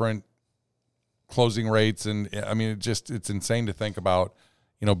 5 different closing rates, and I mean, it's insane to think about.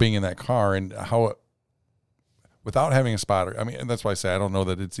 Being in that car and how, without having a spotter, I mean, and that's why I say I don't know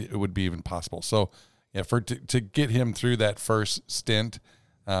that it would be even possible. So, to get him through that first stint,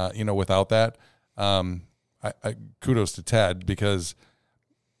 without that, I kudos to Ted because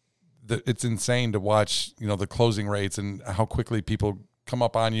it's insane to watch, the closing rates and how quickly people come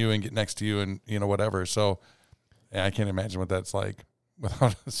up on you and get next to you and, whatever. So, I can't imagine what that's like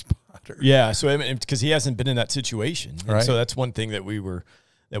without a spotter. Yeah. So, because he hasn't been in that situation. And right. So that's one thing that we were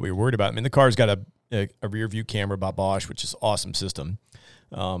worried about. I mean, the car's got a rear view camera by Bosch, which is an awesome system.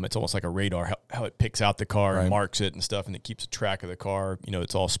 It's almost like a radar, how it picks out the car and marks it and stuff, and it keeps a track of the car.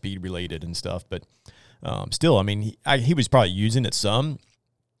 It's all speed related and stuff. But still, I mean, he was probably using it some,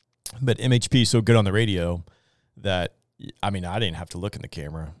 but MHP is so good on the radio that, I mean, I didn't have to look in the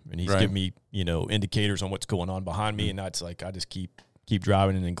camera, and he's giving me, indicators on what's going on behind me, and that's like I just keep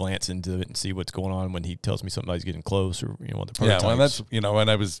driving and then glance into it and see what's going on when he tells me somebody's getting close or, the prototypes. Yeah, well, that's, and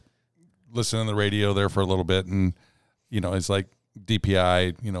I was listening to the radio there for a little bit and, it's like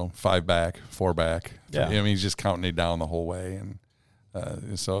DPI, 5 back, 4 back. Yeah. I mean, he's just counting it down the whole way.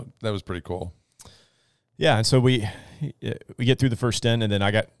 And so that was pretty cool. Yeah. And so we get through the first stint, and then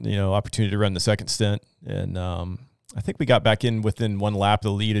I got, opportunity to run the second stint. And I think we got back in within one lap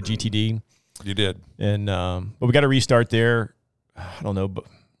of the lead of GTD. You did. And, but we got to restart there. I don't know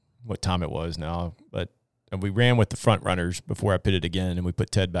what time it was now, but we ran with the front runners before I pitted again, and we put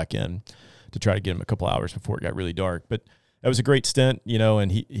Ted back in to try to get him a couple hours before it got really dark. But that was a great stint,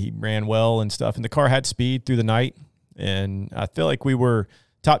 and he ran well and stuff, and the car had speed through the night, and I feel like we were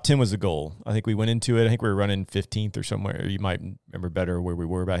top 10 was the goal. I think we went into it. I think we were running 15th or somewhere. You might remember better where we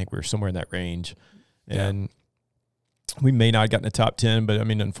were, but I think we were somewhere in that range, and we may not have gotten the top 10, but I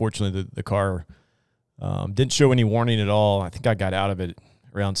mean, unfortunately, the car didn't show any warning at all. I think I got out of it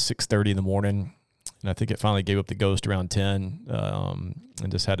around 6:30 in the morning, and I think it finally gave up the ghost around 10,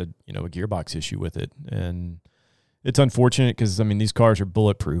 and just had a gearbox issue with it. And it's unfortunate because, I mean, these cars are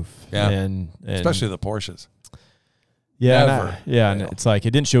bulletproof. Yeah, and especially the Porsches. Yeah. And it's like,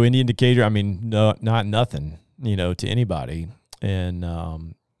 it didn't show any indicator. I mean, no, not nothing, to anybody. And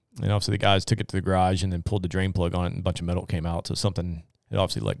obviously the guys took it to the garage and then pulled the drain plug on it and a bunch of metal came out. So something had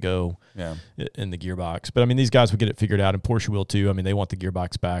obviously let go in the gearbox. But I mean, these guys will get it figured out, and Porsche will too. I mean, they want the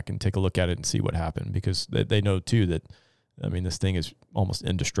gearbox back and take a look at it and see what happened, because they know too that, I mean, this thing is almost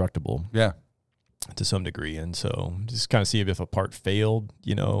indestructible. Yeah. To some degree. And so just kind of see if a part failed,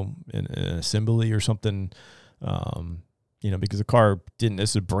 in an assembly or something, because the car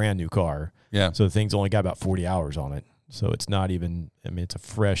this is a brand new car. Yeah. So the thing's only got about 40 hours on it. So it's not even, I mean,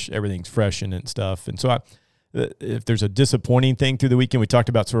 everything's fresh in it and stuff. And so if there's a disappointing thing through the weekend, we talked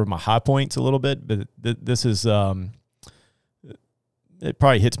about sort of my high points a little bit, but this is, it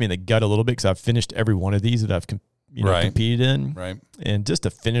probably hits me in the gut a little bit because I've finished every one of these that I've competed in. Right. And just to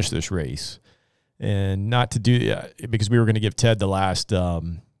finish this race and not to do, because we were going to give Ted the last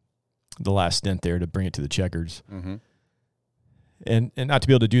stint there to bring it to the checkers. Mm-hmm. And not to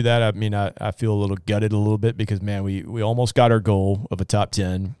be able to do that, I mean, I feel a little gutted a little bit because, man, we almost got our goal of a top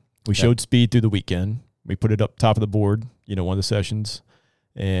 10. We showed speed through the weekend. We put it up top of the board, one of the sessions.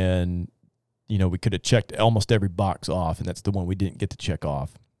 And, we could have checked almost every box off, and that's the one we didn't get to check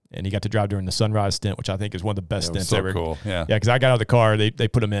off. And he got to drive during the sunrise stint, which I think is one of the best stints ever. Cool, yeah. Yeah, because I got out of the car. They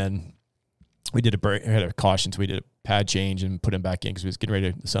put him in. We did had a caution, so we did a pad change and put him back in because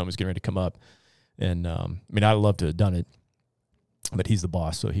the sun was getting ready to come up. And, I mean, I'd love to have done it. But he's the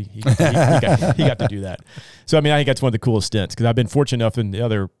boss, so he got to do that. So, I mean, I think that's one of the coolest stints because I've been fortunate enough in the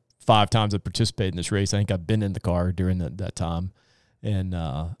other 5 times I've participated in this race. I think I've been in the car during that time. And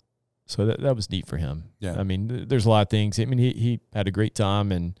so that was neat for him. Yeah. I mean, there's a lot of things. I mean, he had a great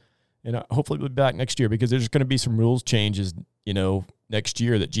time, and hopefully we'll be back next year because there's going to be some rules changes, next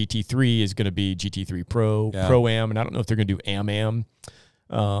year that GT3 is going to be GT3 Pro, Pro-Am, and I don't know if they're going to do Am.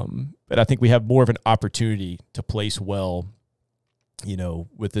 But I think we have more of an opportunity to place well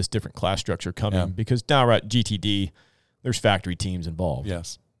with this different class structure coming because now we're at GTD, there's factory teams involved.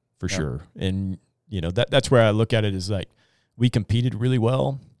 Yes. For sure. And, that's where I look at it is like we competed really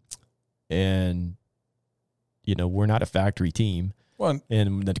well and, we're not a factory team. Well,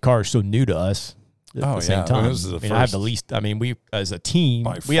 and the car is so new to us at the same time. I have the least, we as a team,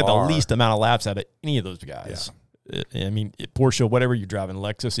 we had the least amount of laps out of any of those guys. Yeah. I mean, Porsche, whatever you're driving,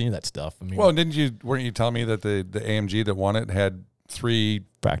 Lexus, any of that stuff. I mean, well, weren't you telling me that the AMG that won it had 3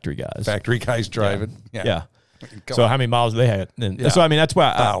 factory guys driving? Yeah. So how many miles they had? And so, I mean, that's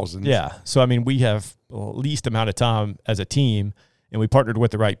why thousands. So, I mean, we have the least amount of time as a team, and we partnered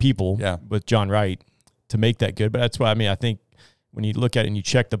with the right people, with John Wright, to make that good. But that's why, I mean, I think when you look at it and you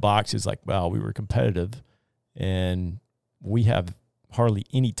check the boxes, like, wow, we were competitive, and we have hardly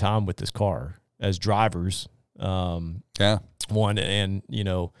any time with this car as drivers. One, and,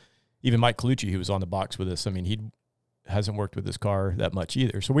 even Mike Colucci, who was on the box with us, I mean, he hasn't worked with this car that much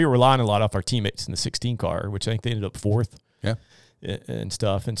either. So we were relying a lot off our teammates in the 16 car, which I think they ended up 4th and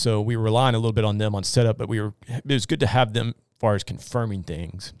stuff. And so we were relying a little bit on them on setup, but it was good to have them as far as confirming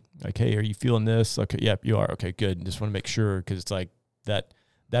things. Like, hey, are you feeling this? Okay, yep, you are. Okay, good. And just want to make sure because it's like that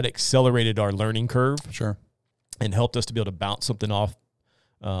accelerated our learning curve. Sure. And helped us to be able to bounce something off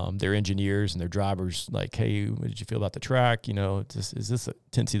their engineers and their drivers, like, hey, what did you feel about the track? Is this a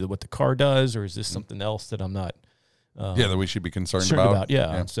tendency to what the car does, or is this something else that I'm not that we should be concerned about?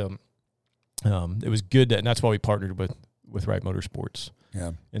 Yeah. So it was good, and that's why we partnered with Wright Motorsports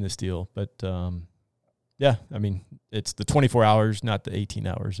in this deal. But, I mean, it's the 24 hours, not the 18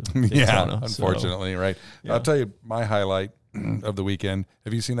 hours of Daytona. Unfortunately, right. Yeah. I'll tell you my highlight of the weekend.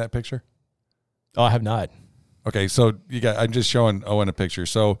 Have you seen that picture? Oh, I have not. Okay, so I'm just showing Owen a picture.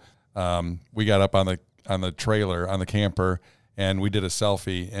 So we got up on the trailer, on the camper, and we did a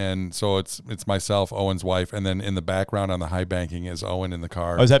selfie. And so it's myself, Owen's wife, and then in the background on the high banking is Owen in the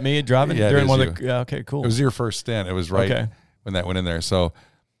car. Oh, is that me driving? Yeah, during one of the, okay, cool. It was your first stint. It was right when that went in there. So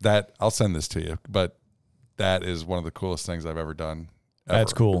I'll send this to you, but that is one of the coolest things I've ever done.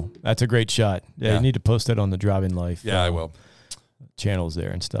 That's cool. That's a great shot. Yeah, you need to post that on the Driving Life. Yeah, I will. Channels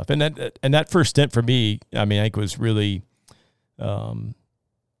there and stuff. And that first stint for me, I mean, I think was really to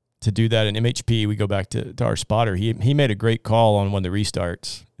do that in MHP. We go back to our spotter. He made a great call on one of the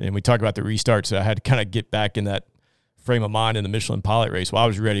restarts, and we talk about the restarts. So I had to kind of get back in that frame of mind in the Michelin Pilot race. Well, I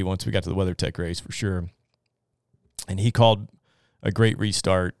was ready once we got to the WeatherTech race for sure. And he called a great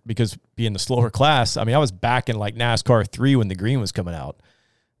restart because being the slower class, I mean, I was back in like NASCAR 3 when the green was coming out.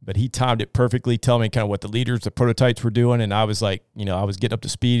 But he timed it perfectly, telling me kind of what the prototypes were doing. And I was like, I was getting up to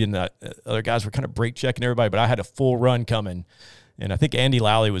speed, and the other guys were kind of brake checking everybody, but I had a full run coming. And I think Andy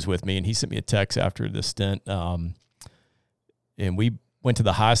Lally was with me, and he sent me a text after this stint. And we went to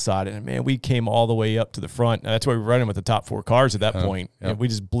the high side, and man, we came all the way up to the front. And that's why we were running with the top 4 cars at that point. And we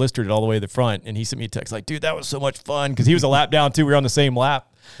just blistered it all the way to the front. And he sent me a text like, dude, that was so much fun. Cause he was a lap down too. We were on the same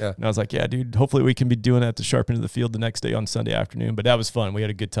lap. Yeah. And I was like, yeah, dude, hopefully we can be doing that at the sharp end of the field the next day on Sunday afternoon. But that was fun. We had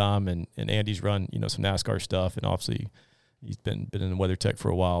a good time, and Andy's run, some NASCAR stuff. And obviously he's been in WeatherTech for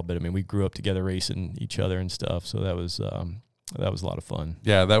a while, but I mean, we grew up together racing each other and stuff. So that was a lot of fun.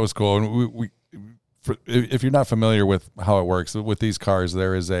 Yeah, that was cool. And if you're not familiar with how it works with these cars,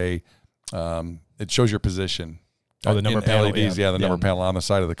 there is it shows your position. Oh, the number panel. LEDs, the number panel on the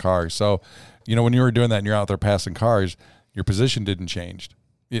side of the car. So, when you were doing that and you're out there passing cars, your position didn't change.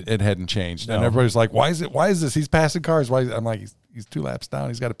 It hadn't changed. No. And everybody's like, why is this? He's passing cars. Why? I'm like, he's 2 laps down.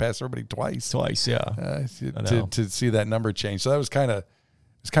 He's got to pass everybody twice. Yeah. To see that number change. So that was kind of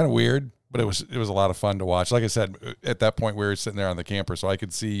weird, but it was a lot of fun to watch. Like I said, at that point we were sitting there on the camper, so I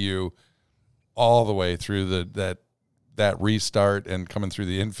could see you all the way through that restart and coming through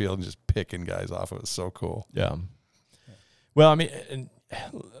the infield and just picking guys off. It was so cool. Yeah. Well, I mean, and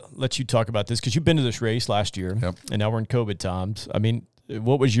let you talk about this because you've been to this race last year, and now we're in COVID times. I mean,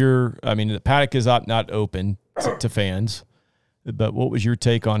 what was the paddock is not open to fans, but what was your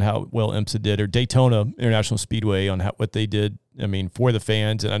take on how well IMSA did, or Daytona International Speedway, on what they did? I mean, for the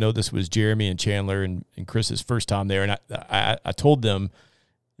fans. And I know this was Jeremy and Chandler and Chris's first time there, and I told them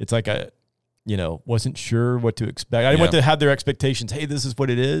it's like wasn't sure what to expect. I didn't want to have their expectations. Hey, this is what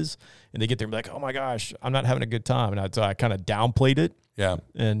it is. And they get there and be like, oh my gosh, I'm not having a good time. And I kind of downplayed it. Yeah.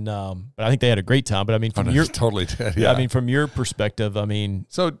 And, but I think they had a great time. But I mean, totally did. Yeah. I mean, from your perspective, I mean,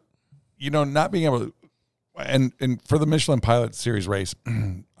 so, not being able to, and for the Michelin Pilot Series race,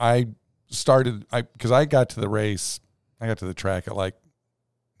 because I got to the track at like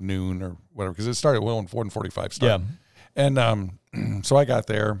noon or whatever, because it started at 1:45 start. Yeah. And, so I got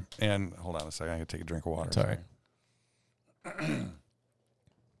there, and hold on a second, I got to take a drink of water. Sorry.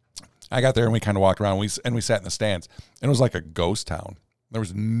 I got there and we kind of walked around. We sat in the stands, and it was like a ghost town. There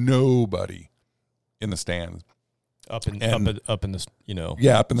was nobody in the stands. Up in the up in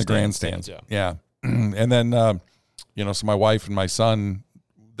the grandstands. Yeah. And then so my wife and my son,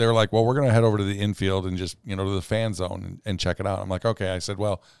 they're like, well, we're gonna head over to the infield and just to the fan zone and check it out. I'm like, okay. I said,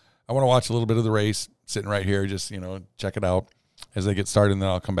 well, I want to watch a little bit of the race, sitting right here, just check it out as they get started, and then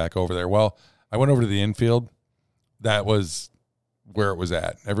I'll come back over there. Well, I went over to the infield. That was where it was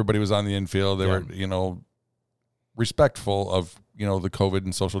at. Everybody was on the infield. They were, respectful of, the COVID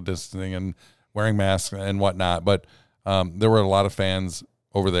and social distancing and wearing masks and whatnot. But there were a lot of fans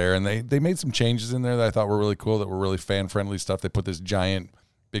over there, and they made some changes in there that I thought were really cool, that were really fan-friendly stuff. They put this giant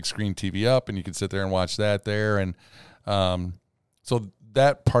big screen TV up, and you could sit there and watch that there. And so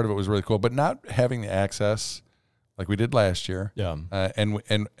that part of it was really cool, but not having the access like we did last year. Yeah.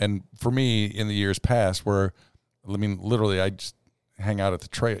 And for me, in the years past, literally I just hang out at the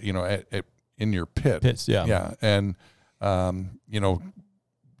trail, in your pits. Yeah. Yeah. And,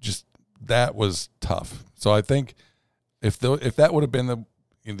 just that was tough. So I think if that would have been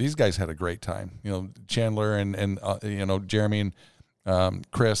these guys had a great time, Chandler and Jeremy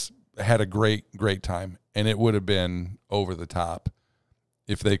and Chris had a great time, and it would have been over the top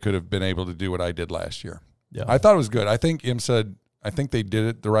if they could have been able to do what I did last year. Yeah. I thought it was good. I think IMSA, they did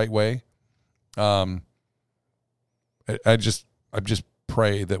it the right way. I just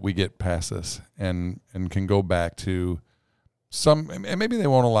pray that we get past this and can go back to and maybe they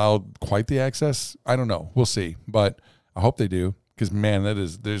won't allow quite the access. I don't know. We'll see. But I hope they do, because man,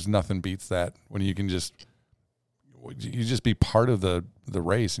 there's nothing beats that when you can just be part of the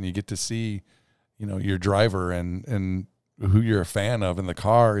race, and you get to see, your driver and who you're a fan of in the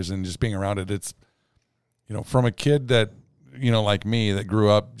cars, and just being around it. It's, from a kid that, like me, that grew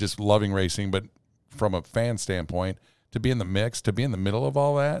up just loving racing, but from a fan standpoint, to be in the mix, to be in the middle of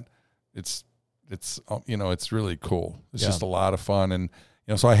all that, it's really cool. It's just a lot of fun. And,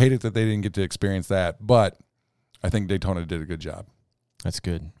 so I hate it that they didn't get to experience that, but I think Daytona did a good job. That's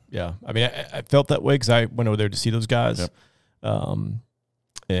good. Yeah. I mean, I felt that way because I went over there to see those guys. Yep.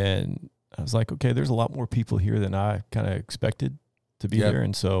 And I was like, okay, there's a lot more people here than I kind of expected to be there.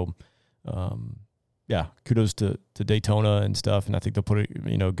 And so, kudos to Daytona and stuff. And I think they'll put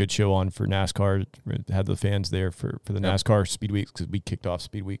a good show on for NASCAR, have the fans there for the NASCAR Speed Weeks, because we kicked off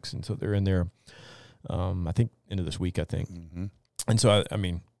Speed Weeks. And so they're in there, I think, into this week, I think. Mm-hmm. And so,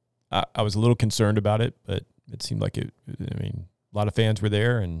 I was a little concerned about it, but it seemed like a lot of fans were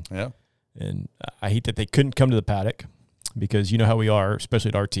there. And I hate that they couldn't come to the paddock, because you know how we are, especially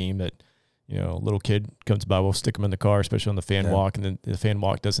at our team, that, a little kid comes by, we'll stick them in the car, especially on the fan walk, and then the fan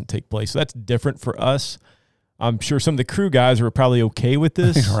walk doesn't take place. So that's different for us. I'm sure some of the crew guys were probably okay with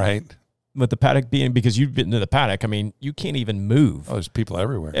this. Right. with the paddock being, because you've been to the paddock, I mean, you can't even move. Oh, there's people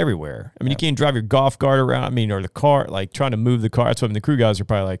everywhere. Everywhere. I mean, you can't drive your golf cart around. I mean, or the car, like trying to move the car. That's what the crew guys are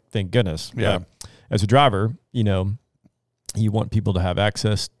probably like, thank goodness. Yeah. As a driver, you know, you want people to have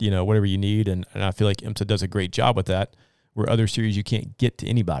access, you know, whatever you need. And I feel like IMSA does a great job with that, where other series you can't get to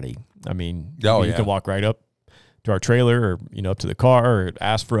anybody. I mean, you can walk right up to our trailer, or, you know, up to the car, or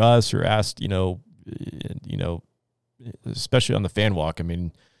ask for us, or ask, you know, especially on the fan walk. I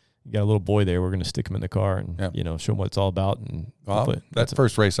mean, you got a little boy there, we're going to stick him in the car and, you know, show him what it's all about. And that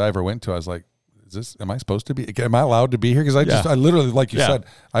first race I ever went to, I was like, am I supposed to be, am I allowed to be here? Cause I literally, like you said,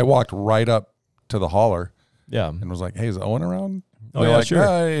 I walked right up to the hauler and was like, hey, is Owen around? Oh, yeah, like,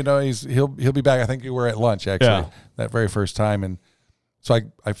 sure. You know, he'll be back. I think you were at lunch actually that very first time. And so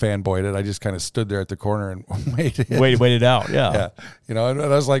I fanboyed it. I just kind of stood there at the corner and waited out. Yeah. You know, and I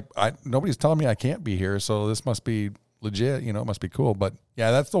was like, nobody's telling me I can't be here. So this must be legit, you know, it must be cool. But yeah,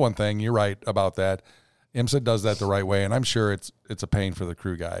 that's the one thing. You're right about that. IMSA does that the right way, and I'm sure it's a pain for the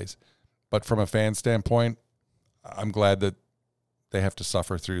crew guys. But from a fan standpoint, I'm glad that they have to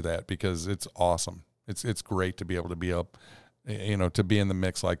suffer through that, because it's awesome. It's great to be able to be up, you know, to be in the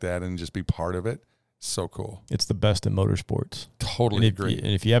mix like that and just be part of it. So cool. It's the best in motorsports. Totally agree. And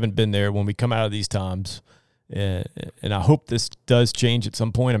if you haven't been there, when we come out of these times, and I hope this does change at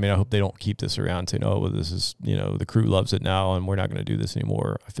some point. I mean, I hope they don't keep this around saying, oh, well, this is, you know, the crew loves it now and we're not going to do this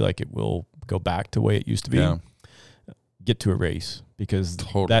anymore. I feel like it will go back to the way it used to be. Yeah. Get to a race, because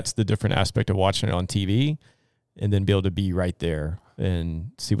that's the different aspect of watching it on TV, and then be able to be right there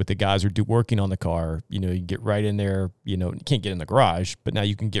and see what the guys are working on the car. You know, you can get right in there, you know, you can't get in the garage, but now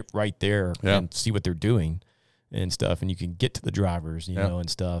you can get right there and see what they're doing and stuff. And you can get to the drivers, you know, and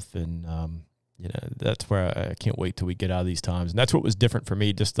stuff. And, you know, that's where I can't wait till we get out of these times. And that's what was different for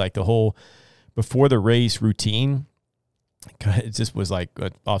me, just like the whole before the race routine. It just was like,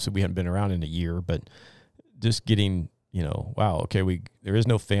 obviously we hadn't been around in a year, but just getting, you know, wow, okay, there is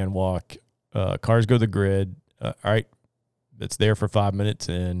no fan walk. Cars go to the grid. All right, it's there for 5 minutes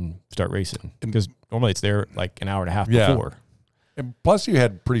and start racing. Because normally it's there like an hour and a half before. And plus you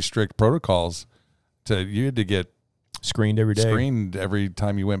had pretty strict protocols. You had to get screened every day. Screened every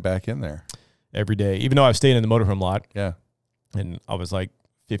time you went back in there. Every day. Even though I was staying in the motorhome lot. Yeah. And I was like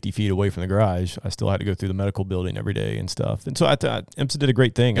 50 feet away from the garage, I still had to go through the medical building every day and stuff. And so I thought IMSA did a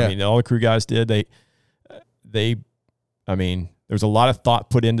great thing. I mean, all the crew guys did. I mean, there was a lot of thought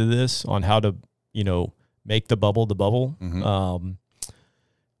put into this on how to, you know, make the bubble. Mm-hmm.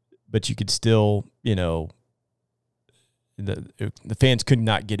 But you could still, you know, the fans could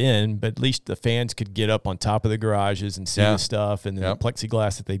not get in, but at least the fans could get up on top of the garages and see the stuff, and the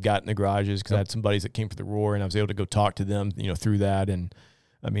plexiglass that they've got in the garages, because I had some buddies that came for the Roar, and I was able to go talk to them, you know, through that. And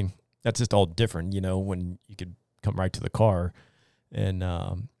I mean, that's just all different, you know, when you could come right to the car. And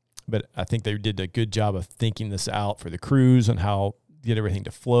but I think they did a good job of thinking this out for the crews on how to get everything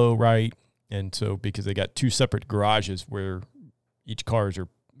to flow right. And so, because they got two separate garages where each cars are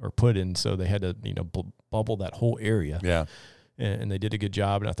put in, so they had to, you know, bubble that whole area. Yeah. And they did a good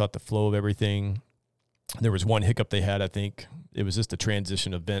job, and I thought the flow of everything. There was one hiccup they had, I think. It was just the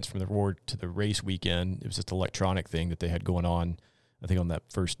transition events from the Roar to the race weekend. It was just an electronic thing that they had going on, I think, on that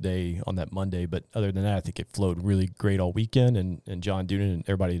first day, on that Monday. But other than that, I think it flowed really great all weekend, and John Doonan and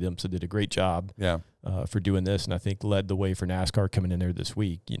everybody at IMSA did a great job for doing this, and I think led the way for NASCAR coming in there this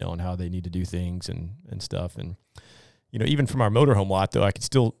week, you know, and how they need to do things and stuff. And, you know, even from our motorhome lot, though, I could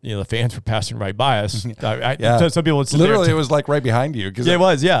still, you know, the fans were passing right by us. Some people would sit literally there it was like right behind you. Yeah, it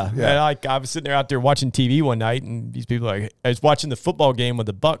was. Yeah. And I was sitting there out there watching TV one night, and these people like, I was watching the football game with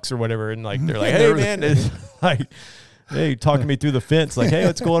the Bucks or whatever, and like they're like, hey man, like, hey, talking me through the fence, like, hey,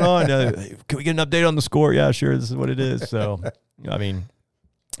 what's going on? Can we get an update on the score? Yeah, sure. This is what it is. So, I mean,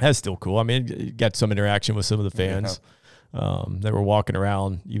 that's still cool. I mean, you got some interaction with some of the fans. That were walking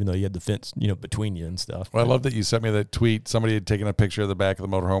around, even though you had the fence, you know, between you and stuff. Well, I love that you sent me that tweet. Somebody had taken a picture of the back of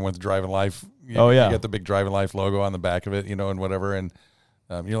the motorhome with Driving Life. You got the big Driving Life logo on the back of it, you know, and whatever. And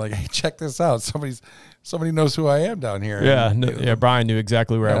you're like, hey, check this out. Somebody knows who I am down here. Yeah, and, Brian knew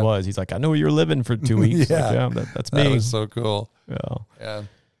exactly where I was. He's like, I know where you're living for 2 weeks. That's me. That was so cool. Yeah.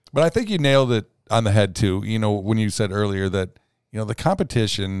 But I think you nailed it on the head too. You know, when you said earlier that, you know, the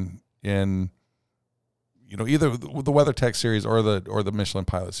competition in, you know, either the WeatherTech series or the Michelin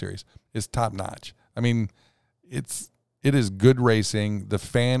Pilot series is top notch. I mean, it is good racing. The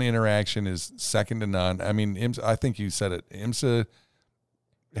fan interaction is second to none. I mean, IMSA, I think you said it. IMSA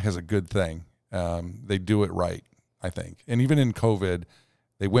has a good thing. They do it right, I think. And even in COVID,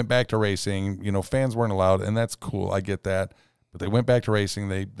 they went back to racing. You know, fans weren't allowed, and that's cool. I get that. But they went back to racing.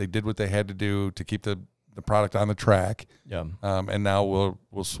 They did what they had to do to keep the the product on the track. Yeah. And now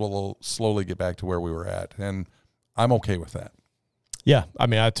we'll slowly get back to where we were at, and I'm okay with that. Yeah, I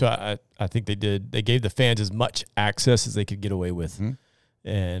mean, I think they gave the fans as much access as they could get away with,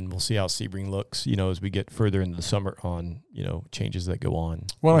 and we'll see how Sebring looks, as we get further into the summer on, changes that go on.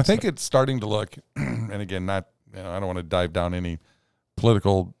 Well, I think it's starting to look, and again, I don't want to dive down any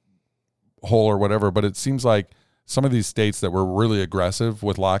political hole or whatever, but it seems like some of these states that were really aggressive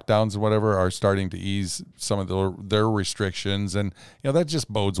with lockdowns and whatever are starting to ease some of their restrictions, and that just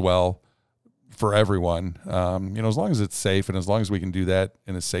bodes well for everyone. As long as it's safe and as long as we can do that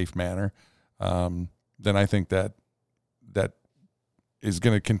in a safe manner, then I think that is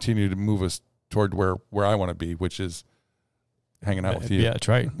going to continue to move us toward where I want to be, which is hanging out with you. Yeah, that's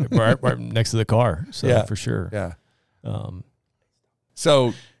right. right next to the car. So yeah, for sure. Yeah.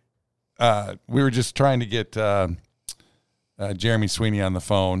 So we were just trying to get Jeremy Sweeney on the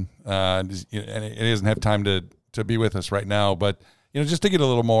phone, and he doesn't have time to be with us right now, but just to get a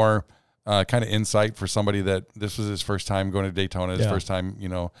little more kind of insight for somebody that this was his first time going to Daytona, his first time,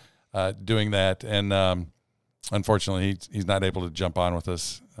 doing that. And unfortunately, he's not able to jump on with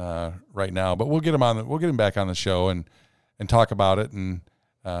us right now. But we'll get him back on the show and talk about it, and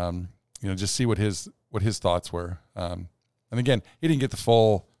just see what his thoughts were. And again, he didn't get the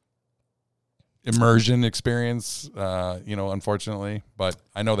full immersion experience, unfortunately, but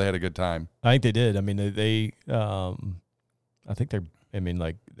I know they had a good time. I think they did. I mean, I think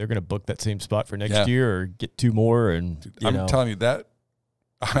they're going to book that same spot for next year or get two more. And I'm telling you that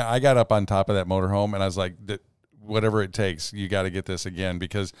I got up on top of that motorhome and I was like, whatever it takes, you got to get this again,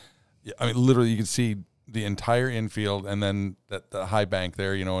 because literally you could see the entire infield and then the high bank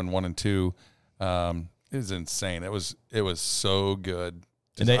there, in 1 and 2. It was insane. It was so good.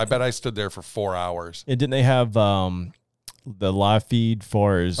 I bet I stood there for 4 hours. And didn't they have the live feed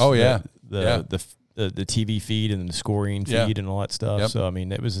for as the TV feed and the scoring feed and all that stuff? Yep. So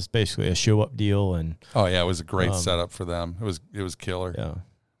it was just basically a show up deal. And it was a great setup for them. It was killer.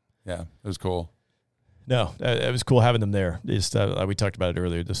 Yeah, it was cool. No, it was cool having them there. Just we talked about it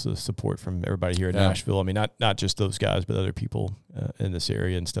earlier. Just the support from everybody here in Nashville. Not just those guys, but other people in this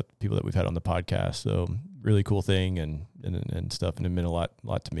area and stuff. People that we've had on the podcast. So really cool thing and stuff, and it meant a lot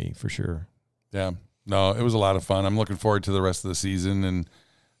to me for sure. Yeah, no, it was a lot of fun. I'm looking forward to the rest of the season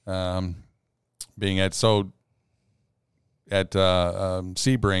and being at Sebring.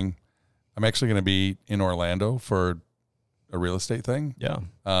 I'm actually going to be in Orlando for a real estate thing. Yeah.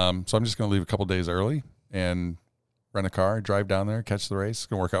 So I'm just going to leave a couple days early and rent a car, drive down there, catch the race. It's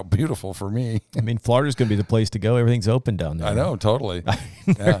going to work out beautiful for me. Florida's going to be the place to go. Everything's open down there. I know, totally.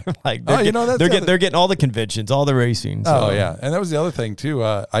 Yeah. They're getting all the conventions, all the racing. So. Oh yeah. And that was the other thing too.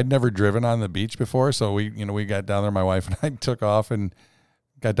 I'd never driven on the beach before. So we got down there, my wife and I took off and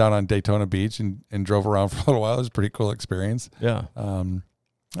got down on Daytona Beach and drove around for a little while. It was a pretty cool experience. Yeah.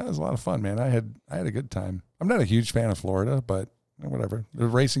 That was a lot of fun, man. I had a good time. I'm not a huge fan of Florida, but whatever. The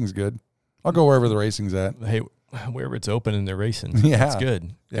racing's good. I'll go wherever the racing's at. Hey, wherever it's open and they're racing. Yeah. It's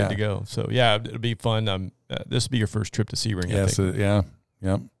good. Good to go. So, yeah, it'll be fun. This will be your first trip to Sebring, I think.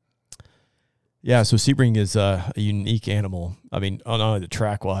 Yep. Yeah, so Sebring is a unique animal. Not only the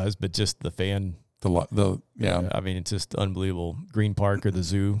track-wise, but just the fan. It's just unbelievable. Green Park or the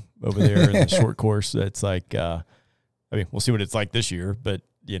zoo over there in the short course. It's like, we'll see what it's like this year, but,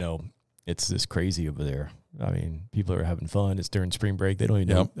 it's just crazy over there. People are having fun. It's during spring break. They don't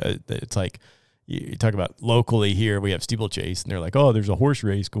even know. It's like you talk about locally here. We have steeplechase, and they're like, "Oh, there's a horse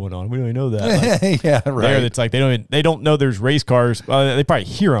race going on." We don't even know that. Like, yeah, right. There, it's like they don't know there's race cars. They probably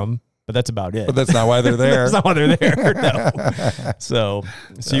hear them, but that's about it. But that's not why they're there. That's not why they're there. No. So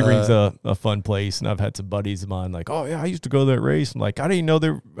Sebring's a fun place, and I've had some buddies of mine like, "Oh yeah, I used to go to that race." I'm like, I didn't know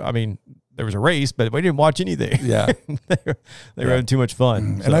there. There was a race, but we didn't watch anything. Yeah. they were having too much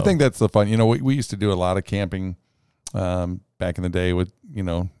fun. And I think that's the fun. We used to do a lot of camping back in the day with,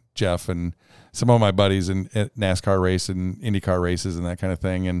 Jeff and some of my buddies in NASCAR race and IndyCar races and that kind of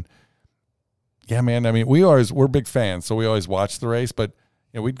thing. And yeah, man, we're big fans. So we always watch the race, but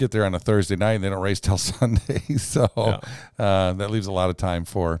we'd get there on a Thursday night and they don't race till Sunday. So that leaves a lot of time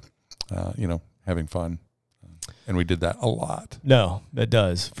for, having fun. And we did that a lot. No, that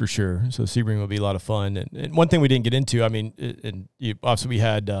does for sure. So Sebring will be a lot of fun. And one thing we didn't get into, obviously we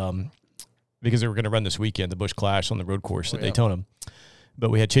had, because they were going to run this weekend, the Busch Clash on the road course at Daytona. But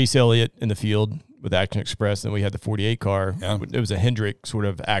we had Chase Elliott in the field with Action Express, and we had the 48 car. Yeah. It was a Hendrick sort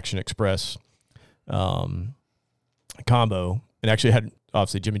of Action Express combo. And actually had,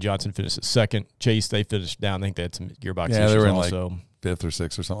 obviously, Jimmy Johnson finished at second. Chase, they finished down. I think they had some gearbox issues they were in also. Like 5th or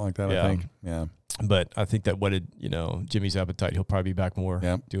 6th or something like that, I think. Yeah. But I think that whetted, Jimmy's appetite. He'll probably be back more,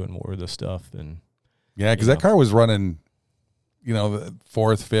 doing more of this stuff. And Yeah, because that car was running, the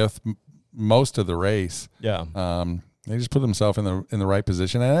fourth, fifth, most of the race. Yeah. They just put themselves in the right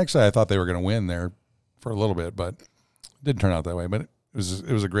position. And actually, I thought they were going to win there for a little bit, but it didn't turn out that way. But it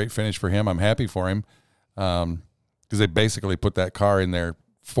was a great finish for him. I'm happy for him because they basically put that car in there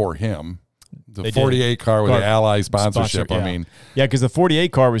for him. The 48 car with the Ally sponsorship. I mean, because the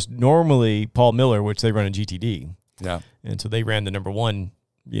 48 car was normally Paul Miller, which they run in GTD. Yeah, and so they ran the number one,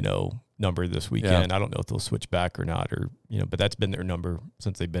 number this weekend. Yeah. I don't know if they'll switch back or not, or but that's been their number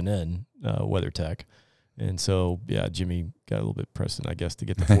since they've been in WeatherTech. And so Jimmy got a little bit pressed, I guess, to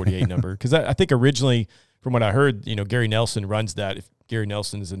get the 48 number because I think originally, from what I heard, Gary Nelson runs that. If Gary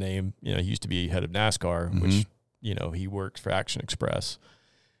Nelson is a name, he used to be head of NASCAR, which he works for Action Express,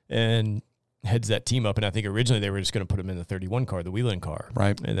 and heads that team up. And I think originally they were just going to put him in the 31 car, the Whelen car.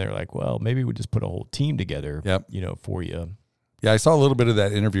 Right. And they're like, well, maybe we just put a whole team together, for you. Yeah, I saw a little bit of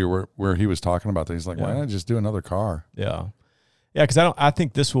that interview where he was talking about that. He's like, why not just do another car? Yeah. Yeah, because I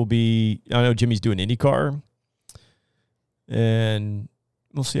think this will be, I know Jimmy's doing IndyCar, and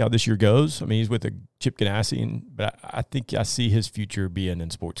we'll see how this year goes. I mean, he's with a Chip Ganassi, but I think I see his future being in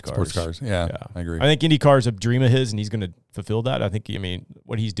sports cars. Sports cars, yeah, I agree. I think IndyCar is a dream of his, and he's going to fulfill that. I think,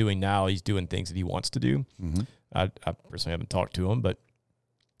 what he's doing now, he's doing things that he wants to do. Mm-hmm. I personally haven't talked to him, but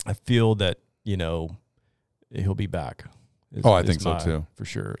I feel that, he'll be back. I think so too, for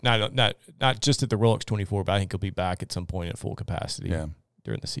sure. Not just at the Rolex 24, but I think he'll be back at some point at full capacity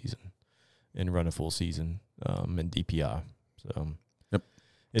during the season and run a full season in DPI. So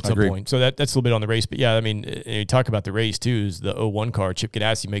at some point. So that's a little bit on the race, but you talk about the race too. Is the 01 car Chip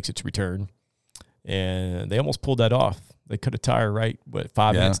Ganassi makes its return, and they almost pulled that off. They cut a tire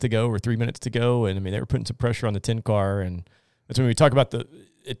 5 minutes to go or 3 minutes to go, and they were putting some pressure on the 10 car, and that's when we talk about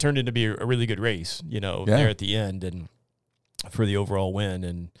it turned into be a really good race, there at the end and for the overall win.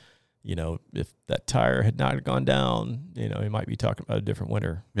 And if that tire had not gone down, he might be talking about a different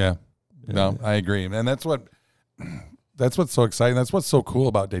winner. Yeah, no, I agree, and that's what's so exciting. That's what's so cool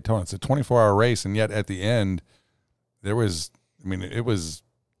about Daytona. It's a 24-hour race, and yet at the end, it was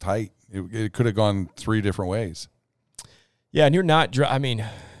tight. It could have gone 3 different ways. Yeah, and you're not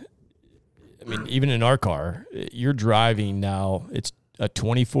even in our car, you're driving now. It's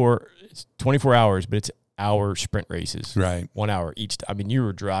 24 hours, but it's hour sprint races. Right. 1 hour each. You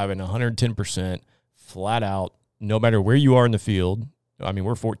were driving 110% flat out, no matter where you are in the field.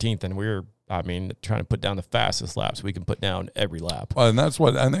 We're 14th, and we're trying to put down the fastest lap so we can put down every lap. Well, and that's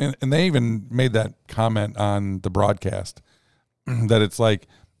what, and they even made that comment on the broadcast that it's like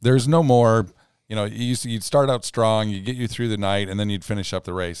there's no more. You'd start out strong, you get you through the night, and then you'd finish up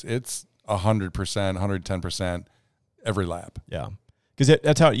the race. It's 100%, 110% every lap. Yeah, because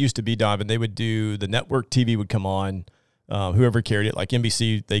that's how it used to be, Don. And they would do the network TV would come on. Whoever carried it, like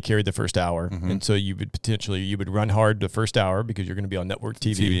NBC, they carried the first hour, and so you would run hard the first hour because you're going to be on network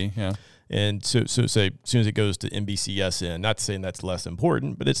TV. Yeah. And so say as soon as it goes to NBCSN, not saying that's less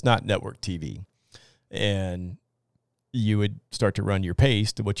important, but it's not network TV, and you would start to run your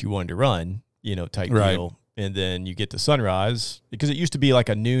pace to what you wanted to run, type deal, and then you get to sunrise because it used to be like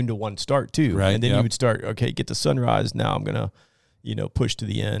a noon to 1 start too, right? And then you would start get to sunrise. Now I'm gonna push to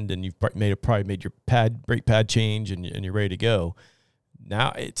the end, and you've probably made your brake pad change, and you're ready to go.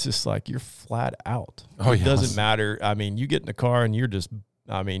 Now it's just like you're flat out. It doesn't matter. You get in the car and you're just,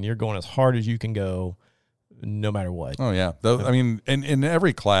 you're going as hard as you can go, no matter what. Oh yeah. In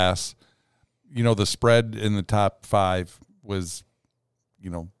every class, the spread in the top 5 was,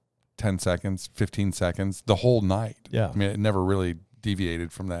 10 seconds, 15 seconds the whole night. Yeah. It never really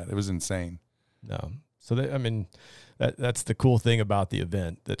deviated from that. It was insane. No. So that's the cool thing about the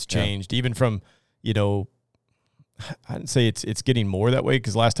event that's changed, even from, I'd say it's getting more that way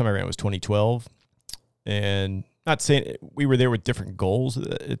because last time I ran was 2012, and not saying we were there with different goals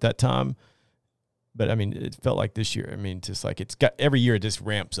at that time, but it felt like this year. Just like it's got every year it just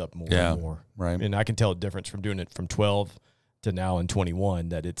ramps up more and more. Right. And I can tell a difference from doing it from 12 to now in 21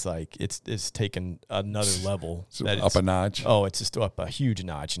 that it's like it's taken another level. Up a notch. Oh, it's just up a huge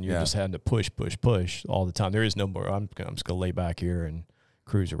notch, and you're just having to push all the time. There is no more. I'm just gonna lay back here and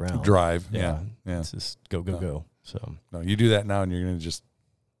cruise around, drive. Yeah. It's just go. So no, you do that now, and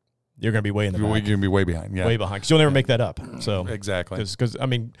you're gonna be way in the back. You're gonna be way behind. Yeah, way behind because you'll never make that up. So exactly because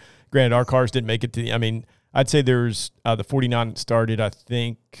granted, our cars didn't make it to the. I'd say there's the 49 started. I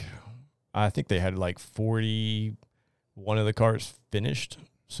think they had like 40. One of the cars finished,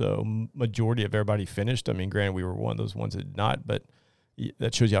 so majority of everybody finished. Granted, we were one of those ones that did not, but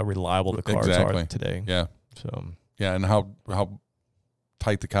that shows you how reliable the cars are today. Yeah. So and how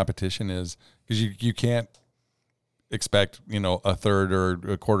tight the competition is because you can't. expect, a third or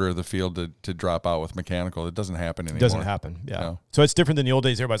a quarter of the field to drop out with mechanical. It doesn't happen anymore. It doesn't happen. Yeah. So it's different than the old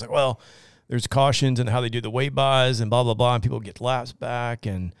days. Everybody's like, well, there's cautions and how they do the weight buys and blah, blah, blah. And people get laps back.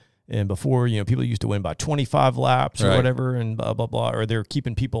 And before, people used to win by 25 laps or whatever and blah, blah, blah. Or they're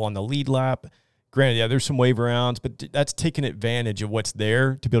keeping people on the lead lap. Granted, yeah, there's some waiver rounds, but that's taking advantage of what's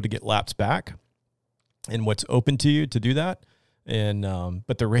there to be able to get laps back and what's open to you to do that. And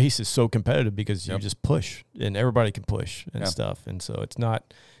but the race is so competitive because you just push and everybody can push and stuff. And so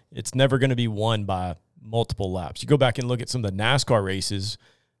it's never going to be won by multiple laps. You go back and look at some of the NASCAR races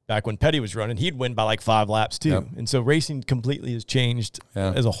back when Petty was running, he'd win by like 5 laps too. Yep. And so racing completely has changed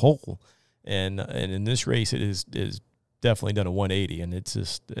as a whole. And in this race, it is definitely done a 180, and it's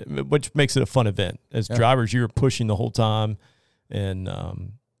just, which makes it a fun event. As drivers, you're pushing the whole time, and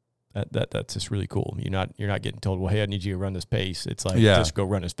that's just really cool. You're not getting told, well, hey, I need you to run this pace. It's like just go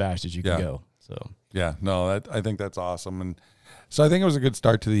run as fast as you can go. So I think that's awesome, and so I think it was a good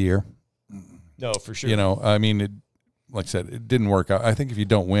start to the year. No, for sure. I mean, like I said, it didn't work out. I think if you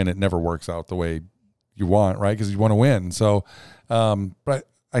don't win, it never works out the way you want, right? Because you want to win. So, but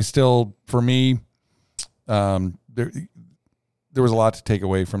I still, for me, there was a lot to take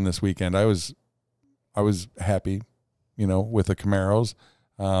away from this weekend. I was happy, with the Camaros,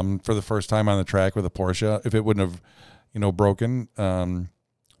 for the first time on the track with a Porsche. If it wouldn't have, broken,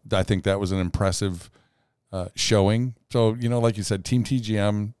 I think that was an impressive showing. So, like you said, Team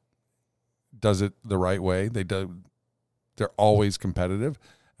TGM does it the right way. They're always competitive.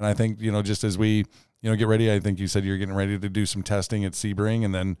 And I think, just as we, get ready, I think you said you're getting ready to do some testing at Sebring,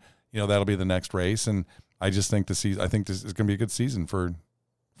 and then, that'll be the next race. And I just think this is going to be a good season for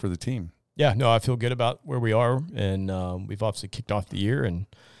the team. Yeah, no, I feel good about where we are. And we've obviously kicked off the year and,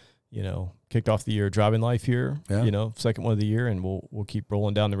 kicked off the year driving life here, second one of the year, and we'll keep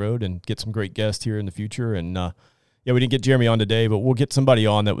rolling down the road and get some great guests here in the future. And, we didn't get Jeremy on today, but we'll get somebody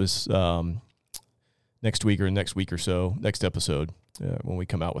on that was next week or so, next episode, when we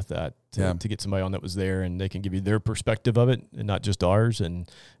come out with that, to get somebody on that was there and they can give you their perspective of it and not just ours. And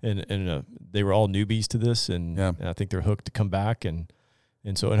they were all newbies to this, and I think they're hooked to come back. And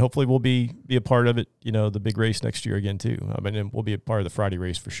hopefully we'll be a part of it, the big race next year again too. I mean, we'll be a part of the Friday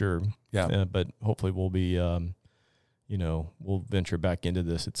race for sure. Yeah. But hopefully we'll be, we'll venture back into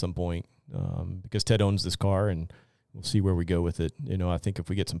this at some point, because Ted owns this car, and we'll see where we go with it. I think if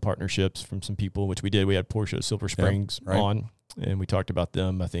we get some partnerships from some people, which we did, we had Porsche Silver Springs on, and we talked about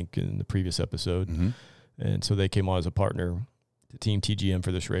them, I think, in the previous episode. Mm-hmm. And so they came on as a partner to Team TGM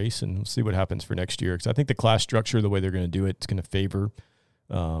for this race, and we'll see what happens for next year. Because I think the class structure, the way they're going to do it, it's going to favor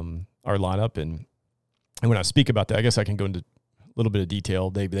our lineup. And when I speak about that, I guess I can go into a little bit of detail.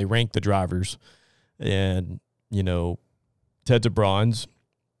 They rank the drivers, and, Ted's a bronze,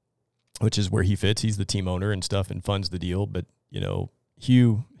 which is where he fits. He's the team owner and stuff and funds the deal. But,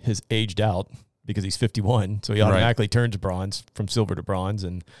 Hugh has aged out because he's 51. So he automatically turns bronze from silver to bronze.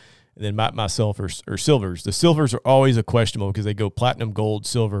 And then myself are silvers. The silvers are always a questionable because they go platinum, gold,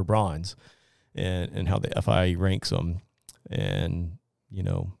 silver, bronze, and how the FIA ranks them. And,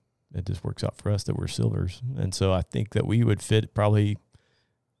 it just works out for us that we're silvers. And so I think that we would fit probably,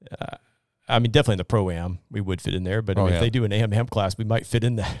 definitely in the Pro-Am, we would fit in there. But if they do an AM class, we might fit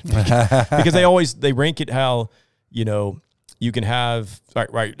in that. Because they rank it how, you can have,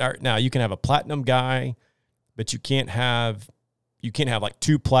 right now you can have a platinum guy, but you can't have like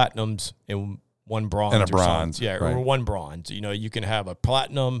 2 platinums and 1 bronze. And a bronze. Or 1 bronze. You can have a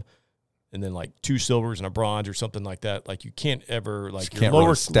platinum and then like 2 silvers and a bronze or something like that. Like you can't ever, like, your lower,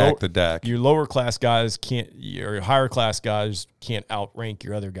 really stack the deck. Your lower class guys can't, or your higher class guys can't outrank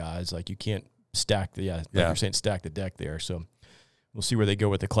your other guys. Like you can't stack you're saying, stack the deck there. So we'll see where they go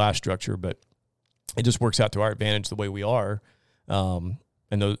with the class structure, but it just works out to our advantage the way we are. And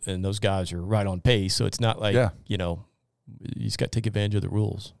those guys are right on pace. So it's not like, you just got to take advantage of the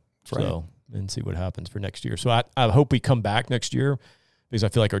rules. That's right. And see what happens for next year. So I hope we come back next year, because I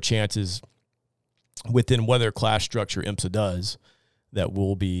feel like our chances within whatever class structure IMSA does, that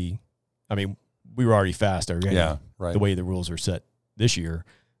we'll be, we were already fast already. Yeah, right. The way the rules are set this year,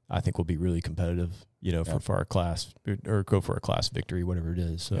 I think we'll be really competitive, for our class, or go for a class victory, whatever it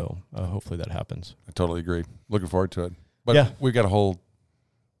is. So hopefully that happens. I totally agree. Looking forward to it. But we've got a whole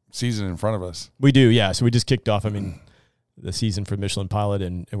season in front of us. We do, yeah. So we just kicked off, the season for Michelin Pilot,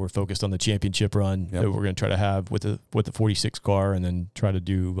 and we're focused on the championship run that we're going to try to have with the 46 car, and then try to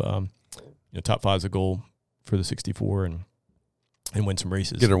do top 5's a goal for the 64 and win some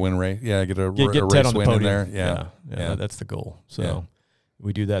races. Get a win rate, get a race Ted on the win podium. in there, yeah. That's the goal. So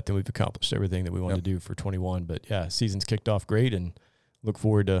we do that, then we've accomplished everything that we want to do for 21. But season's kicked off great, and look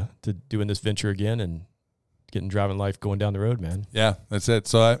forward to doing this venture again and getting driving life going down the road, man. Yeah, that's it.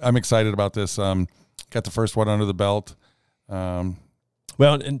 So I'm excited about this. Got the first one under the belt. Well,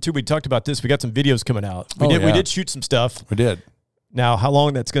 and too, we talked about this. We got some videos coming out. We did shoot some stuff. We did. Now, how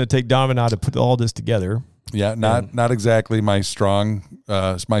long that's going to take Dom and I to put all this together? Yeah, not exactly my strength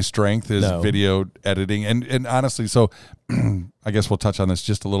is video editing, and honestly, so I guess we'll touch on this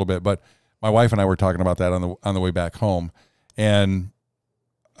just a little bit. But my wife and I were talking about that on the way back home, and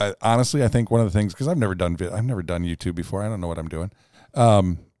honestly, I think one of the things, because I've never done YouTube before, I don't know what I'm doing.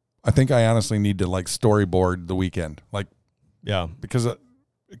 I think I honestly need to like storyboard the weekend, because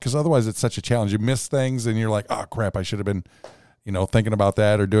otherwise it's such a challenge. You miss things, and you're like, oh crap, I should have been, thinking about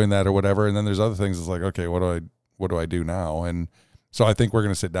that or doing that or whatever. And then there's other things. It's like, okay, what do I do now? And so I think we're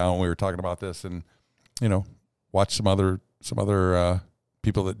going to sit down. We were talking about this and, watch some other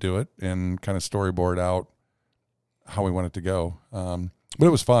people that do it and kind of storyboard out how we want it to go. But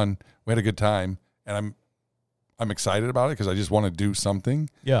it was fun. We had a good time, and I'm excited about it because I just want to do something.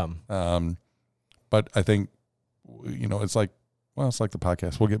 Yeah. But I think, it's like the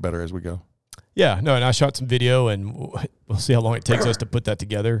podcast. We'll get better as we go. Yeah, no, and I shot some video, and we'll see how long it takes us to put that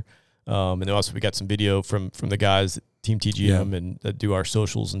together. And then also we got some video from the guys at Team TGM and that do our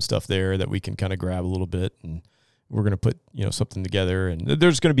socials and stuff there that we can kind of grab a little bit, and we're going to put something together. And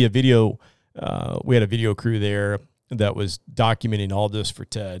there's going to be a video. We had a video crew there that was documenting all this for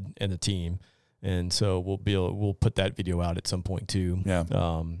Ted and the team, and so we'll put that video out at some point too. Yeah.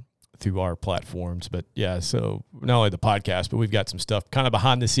 Through our platforms. But yeah, so not only the podcast, but we've got some stuff kind of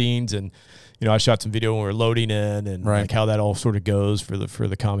behind the scenes, and I shot some video when we were loading in, and like how that all sort of goes for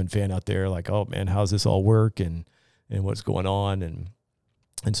the common fan out there, like, oh man, how's this all work and what's going on, and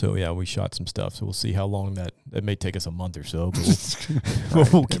so yeah, we shot some stuff. So we'll see how long that may take us, a month or so,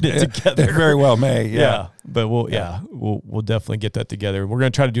 but we'll get it together. It very well may. Yeah. But we'll definitely get that together. We're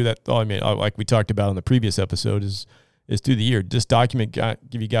going to try to do that. Like we talked about in the previous episode, is through the year, just document,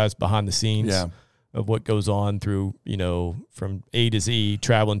 give you guys behind the scenes of what goes on through, from A to Z,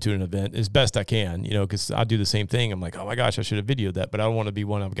 traveling to an event as best I can, because I do the same thing. I'm like, oh my gosh, I should have videoed that, but I don't want to be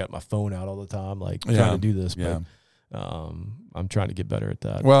one. I've got my phone out all the time, like trying to do this, but I'm trying to get better at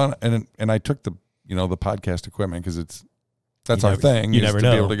that. Well, and I took the podcast equipment because that's our thing. You never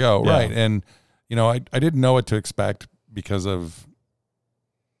know. To be able to go. Yeah. Right. And, I didn't know what to expect because of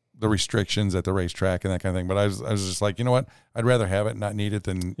the restrictions at the racetrack and that kind of thing. But I was just like, you know what? I'd rather have it, not need it,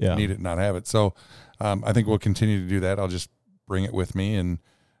 than need it, not have it. So I think we'll continue to do that. I'll just bring it with me, and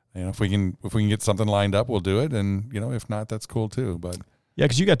if we can get something lined up, we'll do it. And if not, that's cool too. But yeah,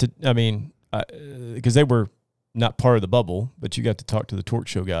 because you got to, because they were not part of the bubble, but you got to talk to the Torque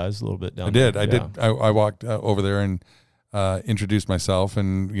Show guys a little bit down there. I did. I walked over there and introduced myself,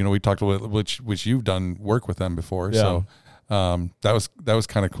 and we talked a little, which you've done work with them before. Yeah. So that was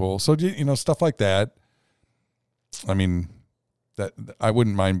kind of cool. So stuff like that. I mean, that I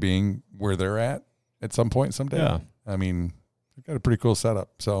wouldn't mind being where they're at some point someday. Yeah. I mean, they've got a pretty cool setup.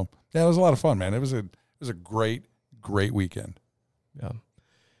 So yeah, it was a lot of fun, man. It was a great weekend. Yeah.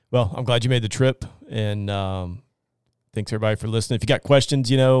 Well, I'm glad you made the trip, and thanks everybody for listening. If you got questions,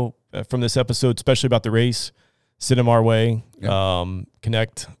 from this episode, especially about the race, send them our way. Yep.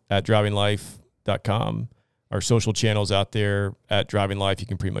 connect@drivinglife.com. Our social channels out there at Driving Life. You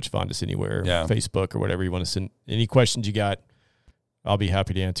can pretty much find us anywhere, Facebook or whatever you want to send. Any questions you got, I'll be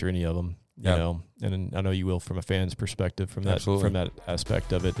happy to answer any of them. And I know you will from a fan's perspective from that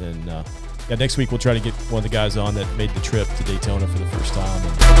aspect of it. And next week we'll try to get one of the guys on that made the trip to Daytona for the first time.